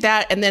I'll do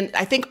that. And then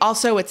I think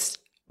also it's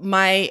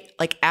my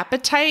like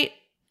appetite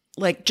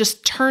like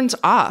just turns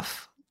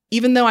off.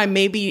 Even though I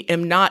maybe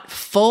am not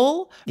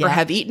full or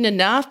have eaten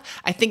enough,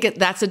 I think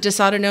that's a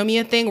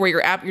dysautonomia thing where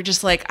you're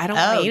just like, I don't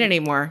want to eat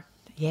anymore.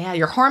 Yeah,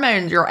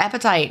 your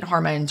appetite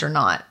hormones are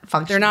not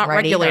functioning. They're not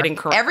regulating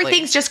either. correctly.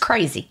 Everything's just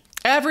crazy.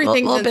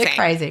 Everything's a little insane. bit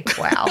crazy.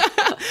 Wow,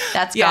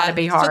 that's got to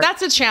be hard. So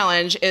that's a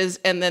challenge.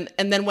 And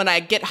then when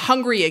I get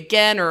hungry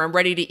again or I'm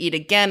ready to eat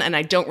again and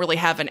I don't really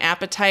have an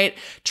appetite,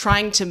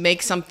 trying to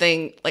make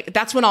something like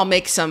that's when I'll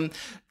make some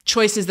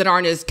choices that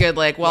aren't as good.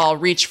 Like, I'll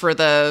reach for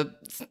the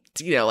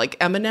like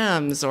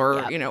M&Ms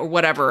or or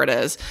whatever it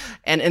is,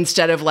 and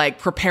instead of like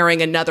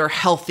preparing another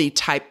healthy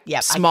type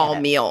small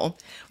meal.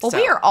 Well,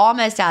 we are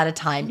almost out of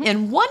time.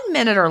 In 1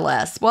 minute or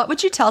less, what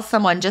would you tell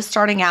someone just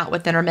starting out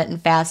with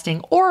intermittent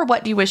fasting, or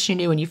what do you wish you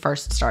knew when you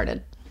first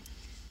started?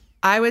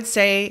 I would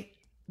say,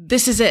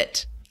 this is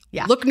it.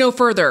 Yeah. Look no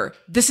further.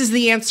 This is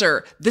the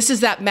answer. This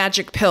is that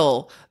magic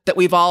pill that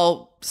we've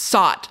all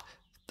sought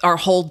our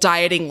whole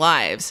dieting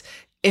lives.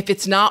 If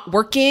it's not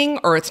working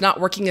or it's not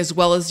working as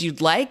well as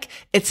you'd like,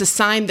 it's a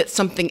sign that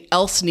something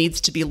else needs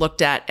to be looked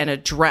at and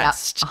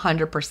addressed.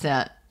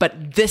 100%.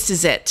 But this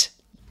is it.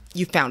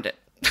 You found it.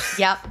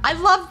 Yep. I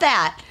love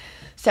that.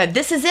 So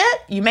this is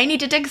it. You may need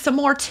to dig some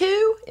more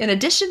too, in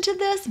addition to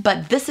this,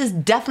 but this is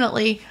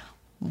definitely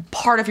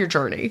part of your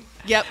journey.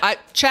 Yep.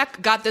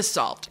 Got this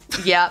solved.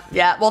 Yep.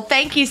 Yeah. Well,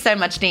 thank you so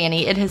much,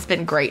 Dani. It has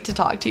been great to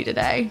talk to you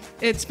today.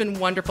 It's been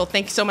wonderful.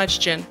 Thank you so much,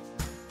 Jen.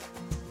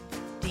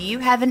 Do you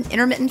have an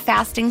intermittent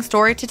fasting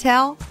story to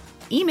tell?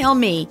 Email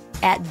me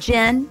at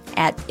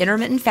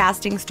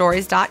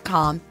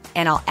jen@intermittentfastingstories.com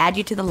and I'll add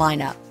you to the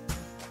lineup.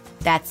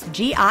 That's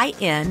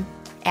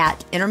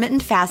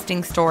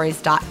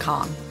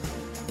GIN@intermittentfastingstories.com.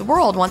 The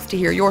world wants to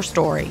hear your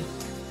story.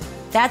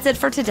 That's it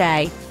for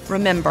today.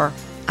 Remember,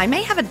 I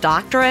may have a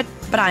doctorate,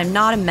 but I'm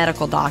not a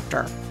medical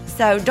doctor.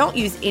 So don't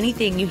use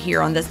anything you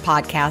hear on this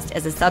podcast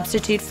as a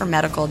substitute for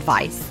medical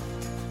advice.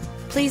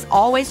 Please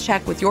always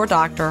check with your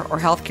doctor or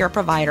healthcare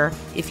provider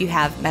if you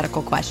have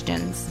medical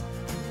questions.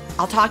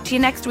 I'll talk to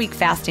you next week,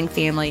 Fasting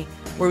Family,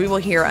 where we will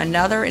hear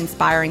another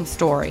inspiring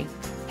story.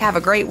 Have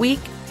a great week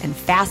and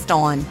fast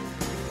on.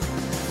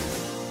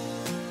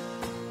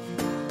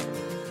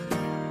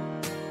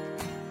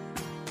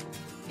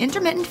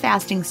 Intermittent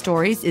Fasting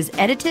Stories is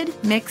edited,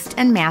 mixed,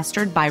 and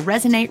mastered by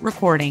Resonate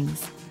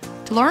Recordings.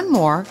 To learn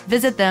more,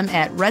 visit them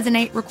at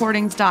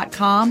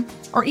resonaterecordings.com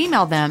or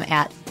email them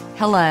at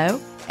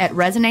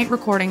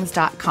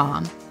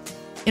hello@resonaterecordings.com.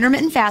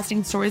 Intermittent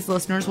Fasting Stories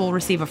listeners will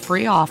receive a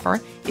free offer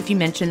if you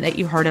mention that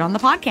you heard it on the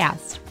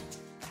podcast.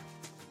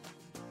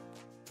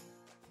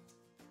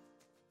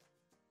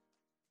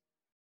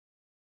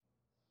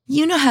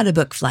 You know how to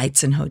book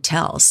flights and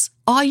hotels.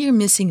 All you're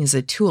missing is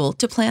a tool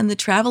to plan the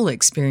travel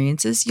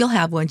experiences you'll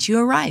have once you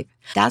arrive.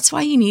 That's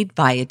why you need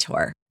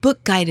Viator.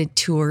 Book guided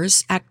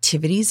tours,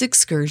 activities,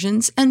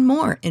 excursions, and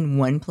more in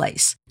one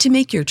place to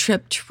make your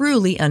trip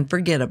truly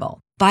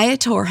unforgettable.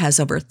 Viator has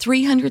over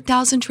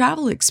 300,000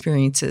 travel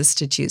experiences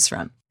to choose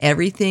from.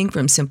 Everything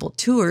from simple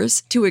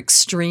tours to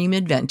extreme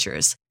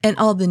adventures and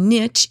all the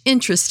niche,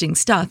 interesting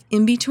stuff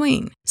in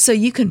between. So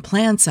you can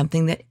plan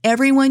something that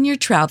everyone you're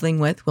traveling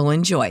with will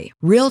enjoy.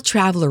 Real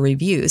traveler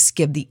reviews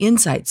give the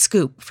inside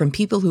scoop from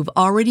people who've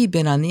already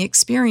been on the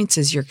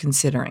experiences you're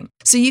considering.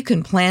 So you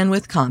can plan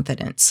with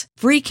confidence.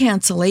 Free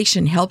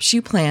cancellation helps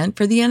you plan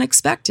for the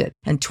unexpected.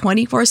 And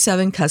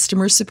 24/7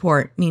 customer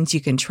support means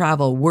you can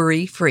travel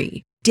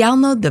worry-free.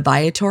 Download the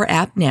Viator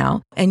app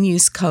now and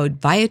use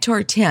code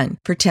Viator10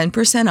 for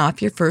 10%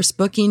 off your first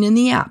booking in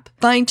the app.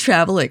 Find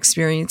travel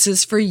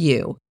experiences for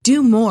you.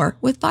 Do more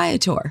with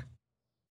Viator.